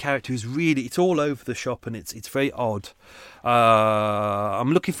personality and character is really, it's all over the shop, and it's very odd.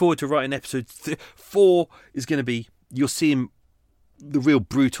 I'm looking forward to writing episode 4 is going to be, you'll see him, the real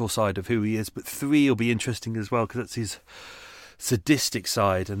brutal side of who he is, but 3 will be interesting as well, because that's his sadistic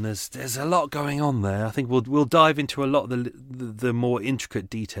side, and there's a lot going on there. I think we'll dive into a lot of the more intricate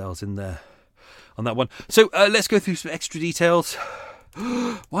details in there on that one. So let's go through some extra details.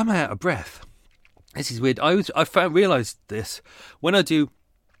 Why am I out of breath? This is weird. I realised this when I do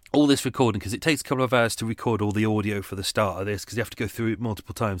all this recording, because it takes a couple of hours to record all the audio for the start of this, because you have to go through it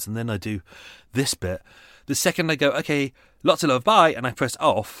multiple times, and then I do this bit. The second I go, okay, lots of love, bye, and I press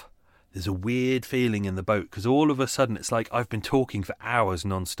off, there's a weird feeling in the boat, because all of a sudden it's like I've been talking for hours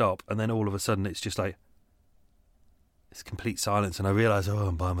non-stop, and then all of a sudden it's just like, it's complete silence, and I realise,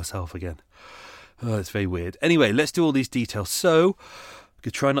 I'm by myself again. Oh, it's very weird. Anyway, let's do all these details. So, I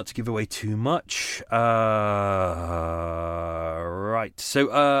could try not to give away too much. Right.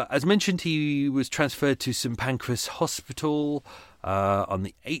 So, as mentioned, he was transferred to St Pancras Hospital on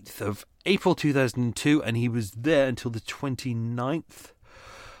the 8th of April 2002, and he was there until the 29th.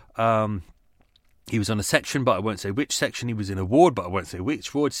 He was on a section, but I won't say which section. He was in a ward, but I won't say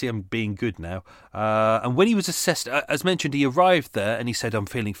which ward. See, I'm being good now. And when he was assessed, as mentioned, he arrived there and he said, "I'm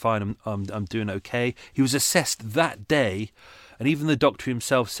feeling fine. I'm doing okay." He was assessed that day, and even the doctor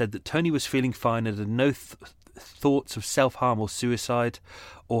himself said that Tony was feeling fine and had no thoughts of self-harm or suicide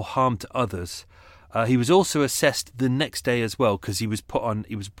or harm to others. He was also assessed the next day as well, because he was put on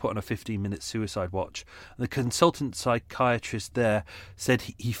a 15-minute suicide watch. And the consultant psychiatrist there said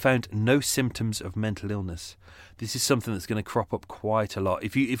he found no symptoms of mental illness. This is something that's going to crop up quite a lot.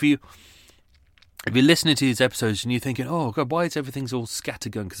 If you're listening to these episodes and you're thinking, "Oh God, why is everything's all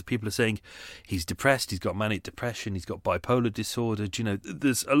scattergun?" Because people are saying he's depressed, he's got manic depression, he's got bipolar disorder.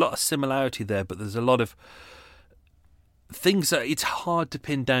 There's a lot of similarity there, but there's a lot of things that it's hard to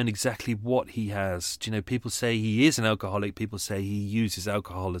pin down exactly what he has. People say he is an alcoholic. People say he uses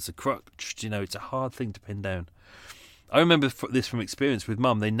alcohol as a crutch. It's a hard thing to pin down. I remember this from experience with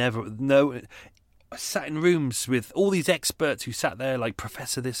Mum. I sat in rooms with all these experts who sat there like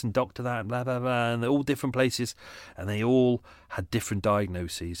Professor this and Doctor that and blah, blah, blah, and they're all different places, and they all had different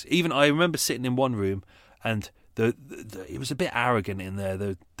diagnoses. Even I remember sitting in one room, and it was a bit arrogant in there.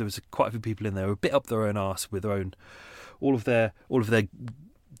 There was quite a few people in there who were a bit up their own arse with their own all of their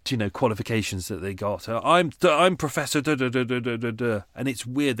qualifications that they got. I'm Professor da da da da da da, and it's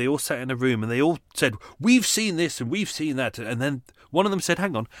weird. They all sat in a room and they all said, "We've seen this and we've seen that," and then one of them said,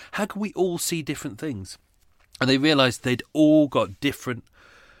 "Hang on, how can we all see different things?" And they realised they'd all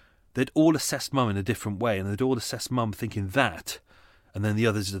assessed Mum in a different way, and they'd all assessed Mum thinking that, and then the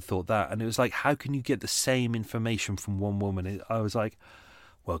others had thought that, and it was like, how can you get the same information from one woman? I was like,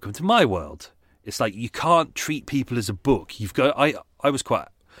 welcome to my world. It's like you can't treat people as a book. You've got. I was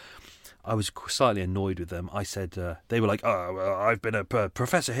slightly annoyed with them. I said they were like, "Oh, well, I've been a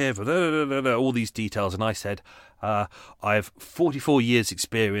professor here for all these details," and I said, "I have 44 years'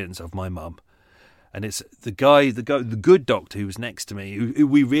 experience of my mum." And it's the good doctor who was next to me, who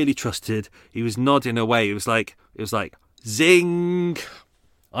we really trusted. He was nodding away. It was like zing.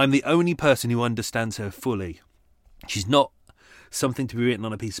 I'm the only person who understands her fully. She's not something to be written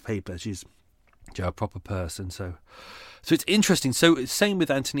on a piece of paper. She's a proper person. So it's interesting. So same with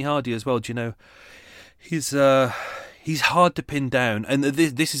Anthony Hardy as well. He's hard to pin down. And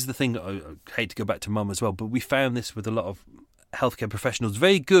this is the thing. I hate to go back to Mum as well, but we found this with a lot of healthcare professionals.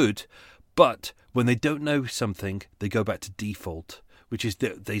 Very good, but when they don't know something, they go back to default, which is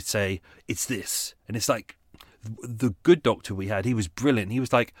they say it's this, and it's like the good doctor we had. He was brilliant. He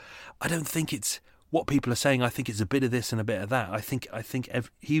was like, I don't think it's what people are saying. I think it's a bit of this and a bit of that. I think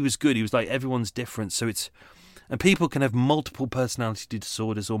he was good. He was like, everyone's different. So And people can have multiple personality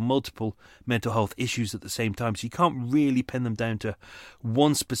disorders or multiple mental health issues at the same time. So you can't really pin them down to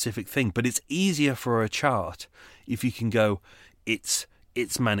one specific thing. But it's easier for a chart if you can go, it's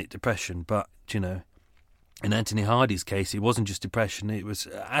manic depression. But, in Anthony Hardy's case, it wasn't just depression. It was,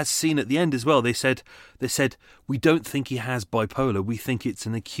 as seen at the end as well, they said, we don't think he has bipolar. We think it's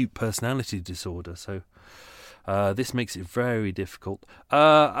an acute personality disorder. So this makes it very difficult.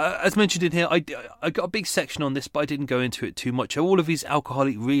 As mentioned in here, I got a big section on this, but I didn't go into it too much. All of his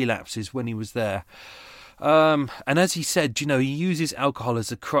alcoholic relapses when he was there. And as he said, he uses alcohol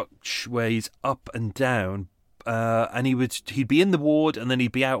as a crutch where he's up and down. And he'd be in the ward and then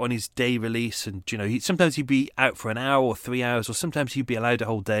he'd be out on his day release, and sometimes he'd be out for an hour or 3 hours, or sometimes he'd be allowed a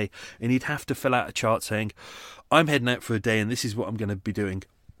whole day, and he'd have to fill out a chart saying, I'm heading out for a day and this is what I'm going to be doing.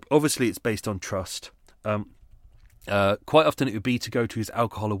 Obviously it's based on trust. Quite often it would be to go to his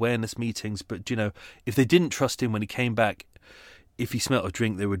alcohol awareness meetings, but if they didn't trust him when he came back, if he smelt a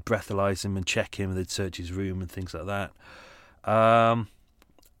drink, they would breathalyze him and check him, and they'd search his room and things like that.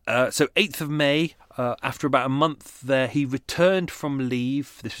 So 8th of May, after about a month there, he returned from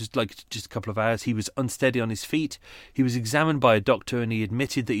leave. This was just a couple of hours. He was unsteady on his feet. He was examined by a doctor and he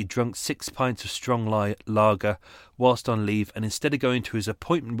admitted that he'd drunk 6 pints of strong lager whilst on leave, and instead of going to his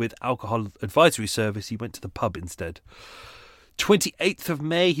appointment with Alcohol Advisory Service, he went to the pub instead. 28th of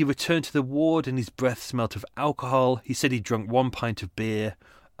May, he returned to the ward and his breath smelt of alcohol. He said he'd drunk 1 pint of beer.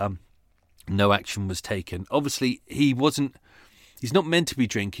 No action was taken. Obviously, he's not meant to be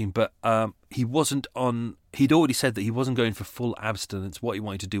drinking, but he'd already said that he wasn't going for full abstinence. What he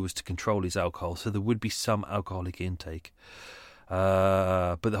wanted to do was to control his alcohol, so there would be some alcoholic intake.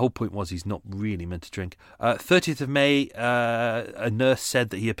 But the whole point was he's not really meant to drink. 30th of May, a nurse said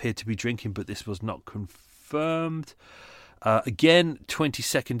that he appeared to be drinking, but this was not confirmed. Again,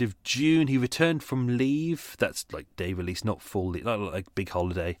 22nd of June, he returned from leave. That's like day release, not full leave, not like big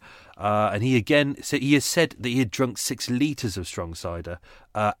holiday. And he has said that he had drunk 6 litres of strong cider.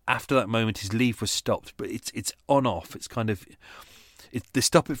 After that moment, his leave was stopped, but it's on off. It's kind of, they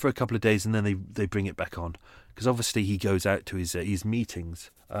stop it for a couple of days and then they bring it back on, because obviously he goes out to his meetings.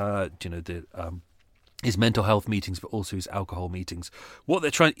 His mental health meetings, but also his alcohol meetings. What they're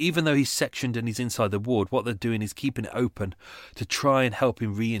trying, even though he's sectioned and he's inside the ward, what they're doing is keeping it open to try and help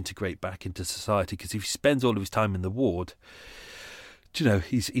him reintegrate back into society. Because if he spends all of his time in the ward,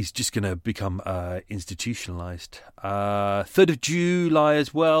 he's just going to become institutionalised. 3rd of July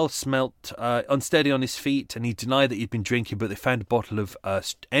as well, smelt unsteady on his feet, and he denied that he'd been drinking, but they found a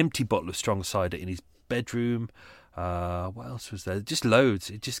empty bottle of strong cider in his bedroom. What else was there? Just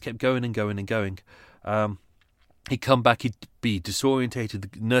loads. It just kept going and going and going. He'd come back, he'd be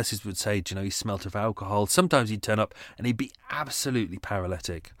disorientated. The nurses would say, he smelt of alcohol. Sometimes he'd turn up and he'd be absolutely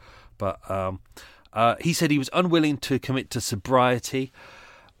paralytic. But he said he was unwilling to commit to sobriety.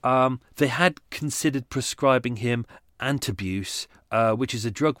 They had considered prescribing him Antabuse, which is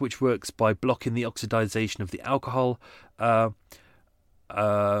a drug which works by blocking the oxidization of the alcohol.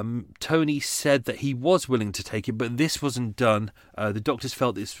 Tony said that he was willing to take it, but this wasn't done. The doctors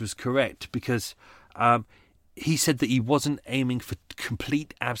felt this was correct because he said that he wasn't aiming for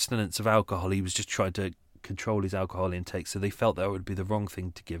complete abstinence of alcohol. He was just trying to control his alcohol intake, so they felt that would be the wrong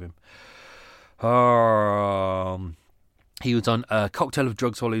thing to give him. He was on a cocktail of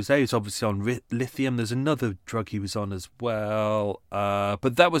drugs while he was there. He was obviously on lithium. There's another drug he was on as well.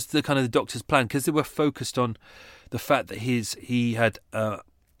 But that was the kind of the doctor's plan, because they were focused on the fact that he had a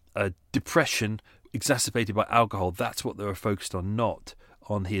depression exacerbated by alcohol. That's what they were focused on, not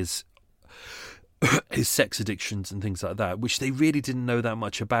on his sex addictions and things like that, which they really didn't know that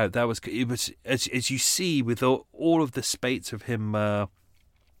much about. It was as you see with all of the spates of him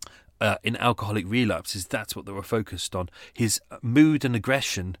in alcoholic relapses, that's what they were focused on: his mood and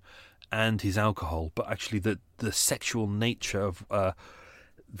aggression and his alcohol. But actually, the sexual nature of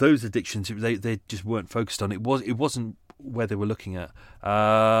those addictions, they just weren't focused on. It wasn't where they were looking at.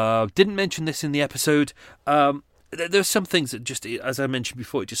 Didn't mention this in the episode. There's some things that just, as I mentioned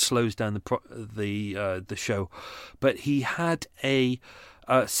before, it just slows down the show. But he had a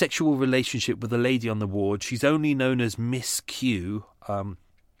sexual relationship with a lady on the ward. She's only known as Miss Q.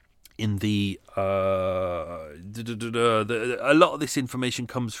 In the a lot of this information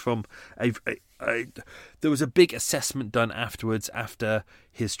comes from there was a big assessment done afterwards, after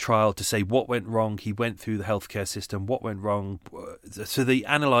his trial, to say what went wrong. He went through the healthcare system, what went wrong. So they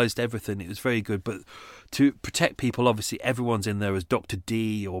analysed everything. It was very good. But to protect people, obviously, everyone's in there as Dr.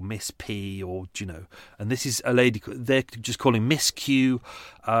 D or Miss P or, and this is a lady they're just calling Miss Q.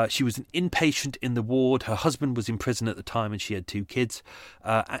 She was an inpatient in the ward. Her husband was in prison at the time and she had 2 kids.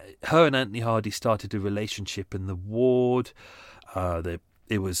 Her and Anthony Hardy started a relationship in the ward.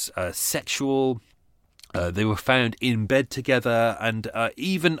 It was sexual. They were found in bed together, and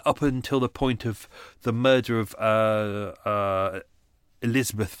even up until the point of the murder of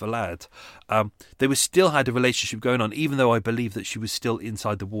Elizabeth Valad, they still had a relationship going on, even though I believe that she was still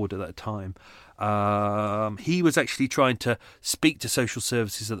inside the ward at that time. He was actually trying to speak to social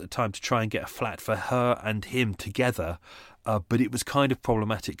services at the time to try and get a flat for her and him together, but it was kind of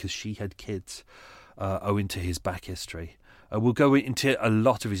problematic because she had kids, owing to his back history. We'll go into a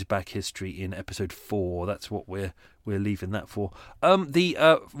lot of his back history in episode 4. That's what we're leaving that for.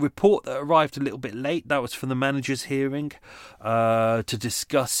 The report that arrived a little bit late, that was from the manager's hearing to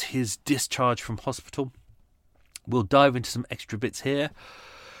discuss his discharge from hospital. We'll dive into some extra bits here.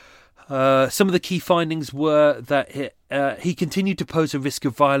 Some of the key findings were that he continued to pose a risk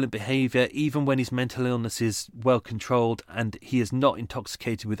of violent behaviour even when his mental illness is well controlled and he is not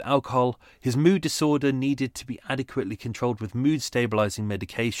intoxicated with alcohol. His mood disorder needed to be adequately controlled with mood stabilising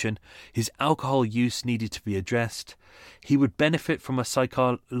medication. His alcohol use needed to be addressed. He would benefit from a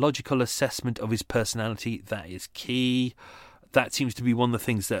psychological assessment of his personality. That is key. That seems to be one of the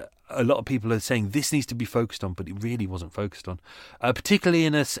things that a lot of people are saying this needs to be focused on, but it really wasn't focused on. Particularly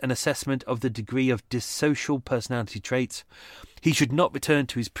in an assessment of the degree of dissocial personality traits. He should not return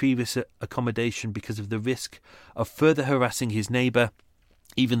to his previous accommodation because of the risk of further harassing his neighbour.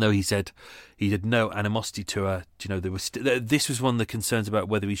 Even though he said he had no animosity to her, there was this was one of the concerns about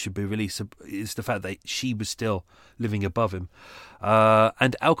whether he should be released, is the fact that she was still living above him.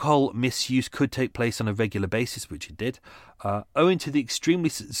 And alcohol misuse could take place on a regular basis, which it did, owing to the extremely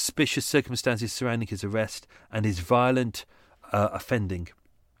suspicious circumstances surrounding his arrest and his violent offending.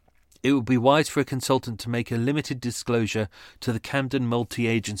 It would be wise for a consultant to make a limited disclosure to the Camden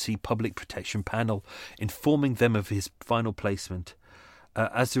Multi-Agency Public Protection Panel, informing them of his final placement.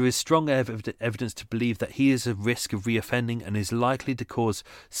 As there is strong evidence to believe that he is at risk of reoffending and is likely to cause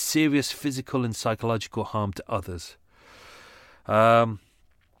serious physical and psychological harm to others.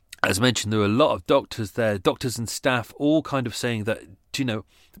 As mentioned, there were a lot of doctors there, doctors and staff, all kind of saying that, we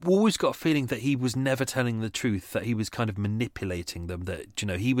always got a feeling that he was never telling the truth, that he was kind of manipulating them, that,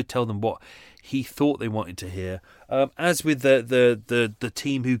 he would tell them what he thought they wanted to hear. As with the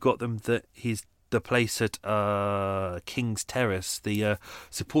team who got them the place at King's Terrace, the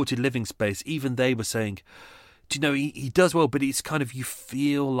supported living space, even they were saying, he does well, but it's kind of, you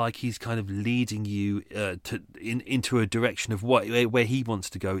feel like he's kind of leading you into a direction of where he wants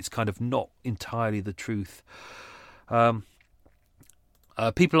to go. It's kind of not entirely the truth.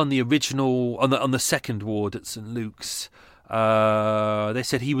 People on the original, on the second ward at St Luke's, they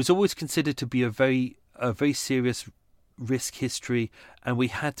said he was always considered to be a very serious risk history, and we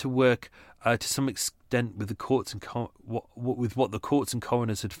had to work to some extent with the courts and with what the courts and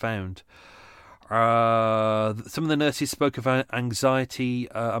coroners had found. Some of the nurses spoke of anxiety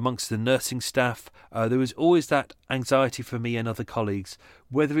amongst the nursing staff. There was always that anxiety for me and other colleagues.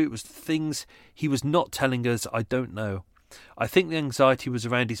 Whether it was things he was not telling us, I don't know. I think the anxiety was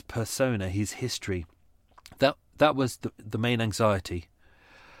around his persona, his history. That was the main anxiety.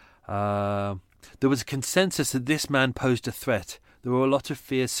 There was a consensus that this man posed a threat. There were a lot of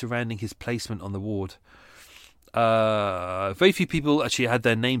fears surrounding his placement on the ward. Very few people actually had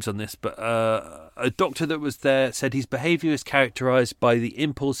their names on this, but a doctor that was there said his behaviour is characterised by the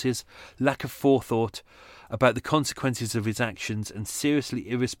impulses, lack of forethought about the consequences of his actions, and seriously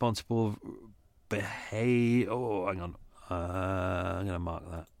irresponsible behaviour. Oh, hang on. I'm going to mark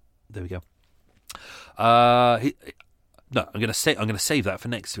that. There we go. No, I'm going to save that for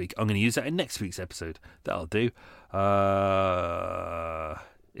next week. I'm going to use that in next week's episode. That'll do.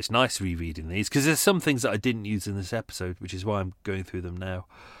 It's nice rereading these because there's some things that I didn't use in this episode, which is why I'm going through them now.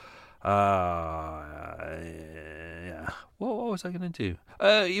 Yeah. What was I going to do?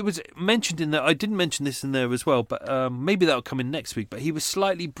 It was mentioned in there. I didn't mention this in there as well, but maybe that'll come in next week. But he was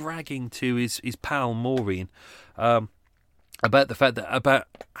slightly bragging to his pal Maureen about the fact that about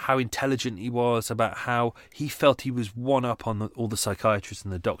how intelligent he was, about how he felt he was one up on all the psychiatrists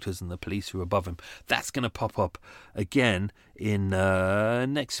and the doctors and the police who were above him. That's going to pop up again in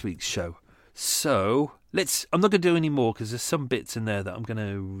next week's show. So I'm not going to do any more because there's some bits in there that I'm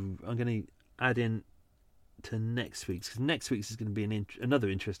going to add in to next week's, because next week's is going to be another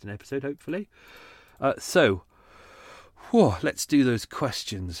interesting episode, hopefully. Let's do those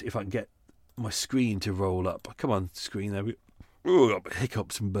questions, if I can get my screen to roll up. Come on, screen there. I've got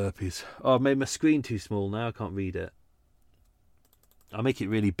hiccups and burpees. Oh, I've made my screen too small now. I can't read it. I'll make it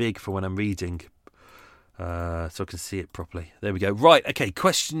really big for when I'm reading, so I can see it properly. There we go. Right, okay,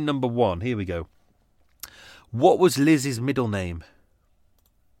 question number 1. Here we go. What was Liz's middle name?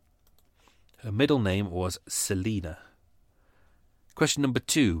 Her middle name was Selena. Question number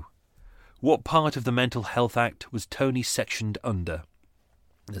 2. What part of the Mental Health Act was Tony sectioned under?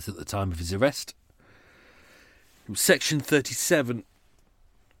 That's at the time of his arrest. It was Section 37.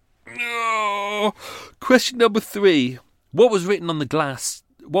 Oh. Question number 3. What was written on the glass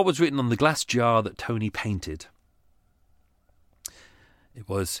jar that Tony painted? It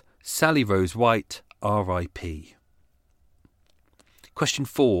was Sally Rose White, R.I.P. Question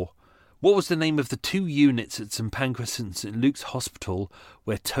 4. What was the name of the 2 units at St Pancras and St Luke's Hospital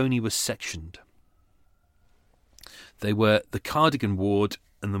where Tony was sectioned? They were the Cardigan Ward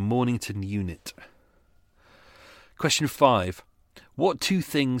and the Mornington Unit. Question 5. What 2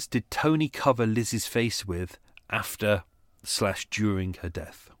 things did Tony cover Liz's face with after/during her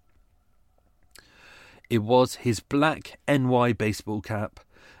death? It was his black NY baseball cap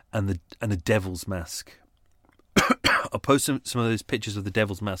and a devil's mask. I'll post some of those pictures of the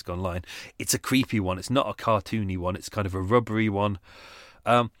devil's mask online. It's a creepy one. It's not a cartoony one. It's kind of a rubbery one.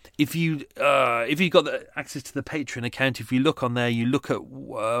 If you got the access to the Patreon account, if you look on there, you look at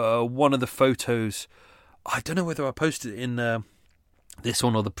one of the photos. I don't know whether I posted it in this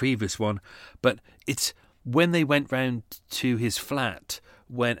one or the previous one, but it's when they went round to his flat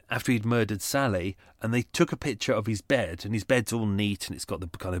after he'd murdered Sally, and they took a picture of his bed, and his bed's all neat, and it's got the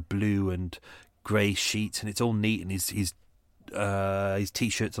kind of blue and grey sheets, and it's all neat, and his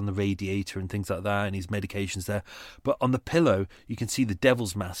t-shirts on the radiator and things like that, and his medication's there. But on the pillow, you can see the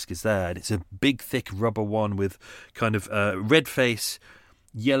devil's mask is there, and it's a big, thick rubber one with kind of red face,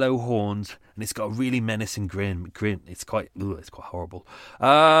 yellow horns, and it's got a really menacing grin. It's quite horrible.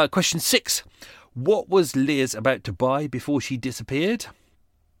 Question 6. What was Liz about to buy before she disappeared?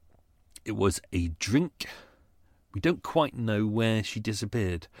 It was a drink. We don't quite know where she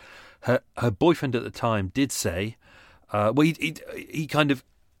disappeared. Her boyfriend at the time did say, he kind of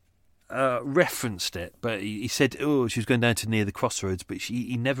referenced it, but he said, she was going down to near the crossroads, but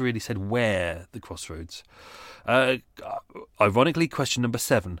he never really said where the crossroads. Ironically, question number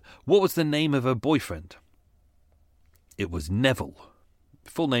 7. What was the name of her boyfriend? It was Neville.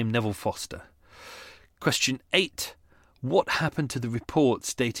 Full name Neville Foster. Question 8. What happened to the report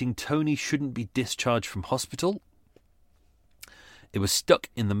stating Tony shouldn't be discharged from hospital? It was stuck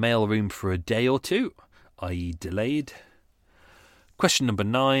in the mailroom for a day or 2, i.e. delayed. Question number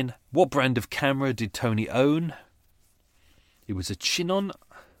 9. What brand of camera did Tony own? It was a Chinon.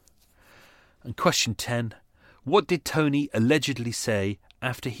 And question 10. What did Tony allegedly say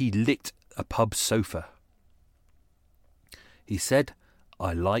after he licked a pub sofa? He said,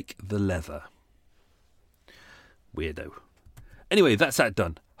 "I like the leather." Weirdo. Anyway, that's that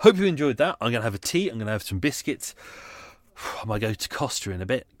done. Hope you enjoyed that. I'm going to have a tea. I'm going to have some biscuits. I might go to Costa in a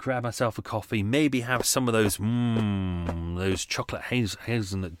bit, grab myself a coffee, maybe have some of those chocolate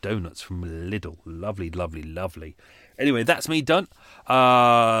hazelnut donuts from Lidl. Lovely, lovely, lovely. Anyway, that's me done.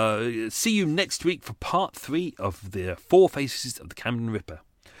 See you next week for part 3 of the 4 Faces of the Camden Ripper.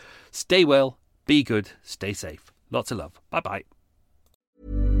 Stay well, be good, stay safe. Lots of love. Bye-bye.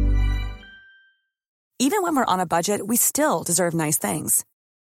 Even when we're on a budget, we still deserve nice things.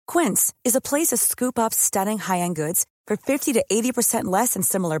 Quince is a place to scoop up stunning high-end goods for 50 to 80% less than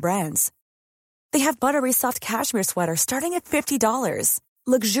similar brands. They have buttery soft cashmere sweaters starting at $50,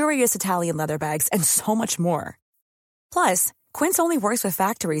 luxurious Italian leather bags, and so much more. Plus, Quince only works with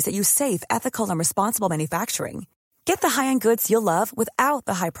factories that use safe, ethical, and responsible manufacturing. Get the high-end goods you'll love without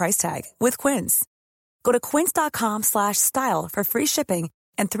the high price tag with Quince. Go to quince.com/style for free shipping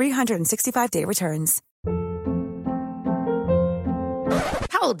and 365-day returns.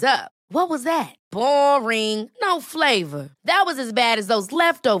 Hold up. What was that? Boring. No flavor. That was as bad as those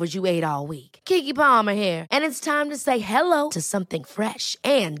leftovers you ate all week. Keke Palmer here, and it's time to say hello to something fresh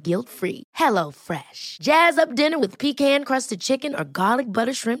and guilt-free. HelloFresh. Jazz up dinner with pecan-crusted chicken or garlic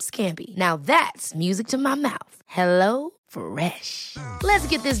butter shrimp scampi. Now that's music to my mouth. HelloFresh. Let's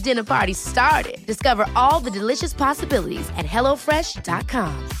get this dinner party started. Discover all the delicious possibilities at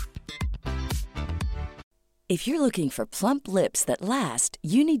HelloFresh.com. If you're looking for plump lips that last,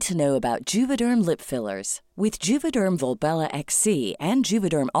 you need to know about Juvederm lip fillers. With Juvederm Volbella XC and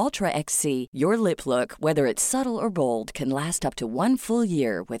Juvederm Ultra XC, your lip look, whether it's subtle or bold, can last up to 1 full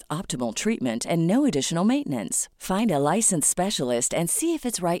year with optimal treatment and no additional maintenance. Find a licensed specialist and see if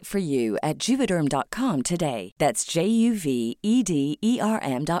it's right for you at Juvederm.com today. That's JUVEDERM.com.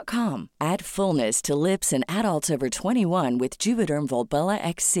 Add fullness to lips in adults over 21 with Juvederm Volbella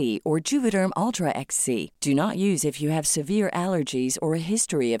XC or Juvederm Ultra XC. Do not use if you have severe allergies or a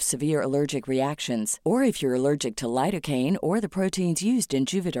history of severe allergic reactions, or if you're allergic to lidocaine or the proteins used in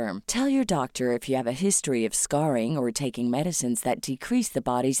Juvederm. Tell your doctor if you have a history of scarring or taking medicines that decrease the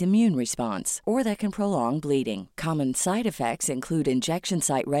body's immune response or that can prolong bleeding. Common side effects include injection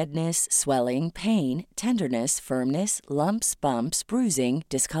site redness, swelling, pain, tenderness, firmness, lumps, bumps, bruising,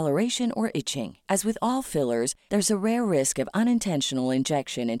 discoloration, or itching. As with all fillers, there's a rare risk of unintentional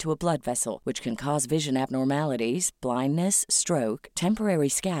injection into a blood vessel, which can cause vision abnormalities, blindness, stroke, temporary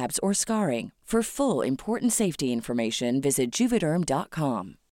scabs, or scarring. For full, important safety information, visit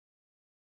Juvederm.com.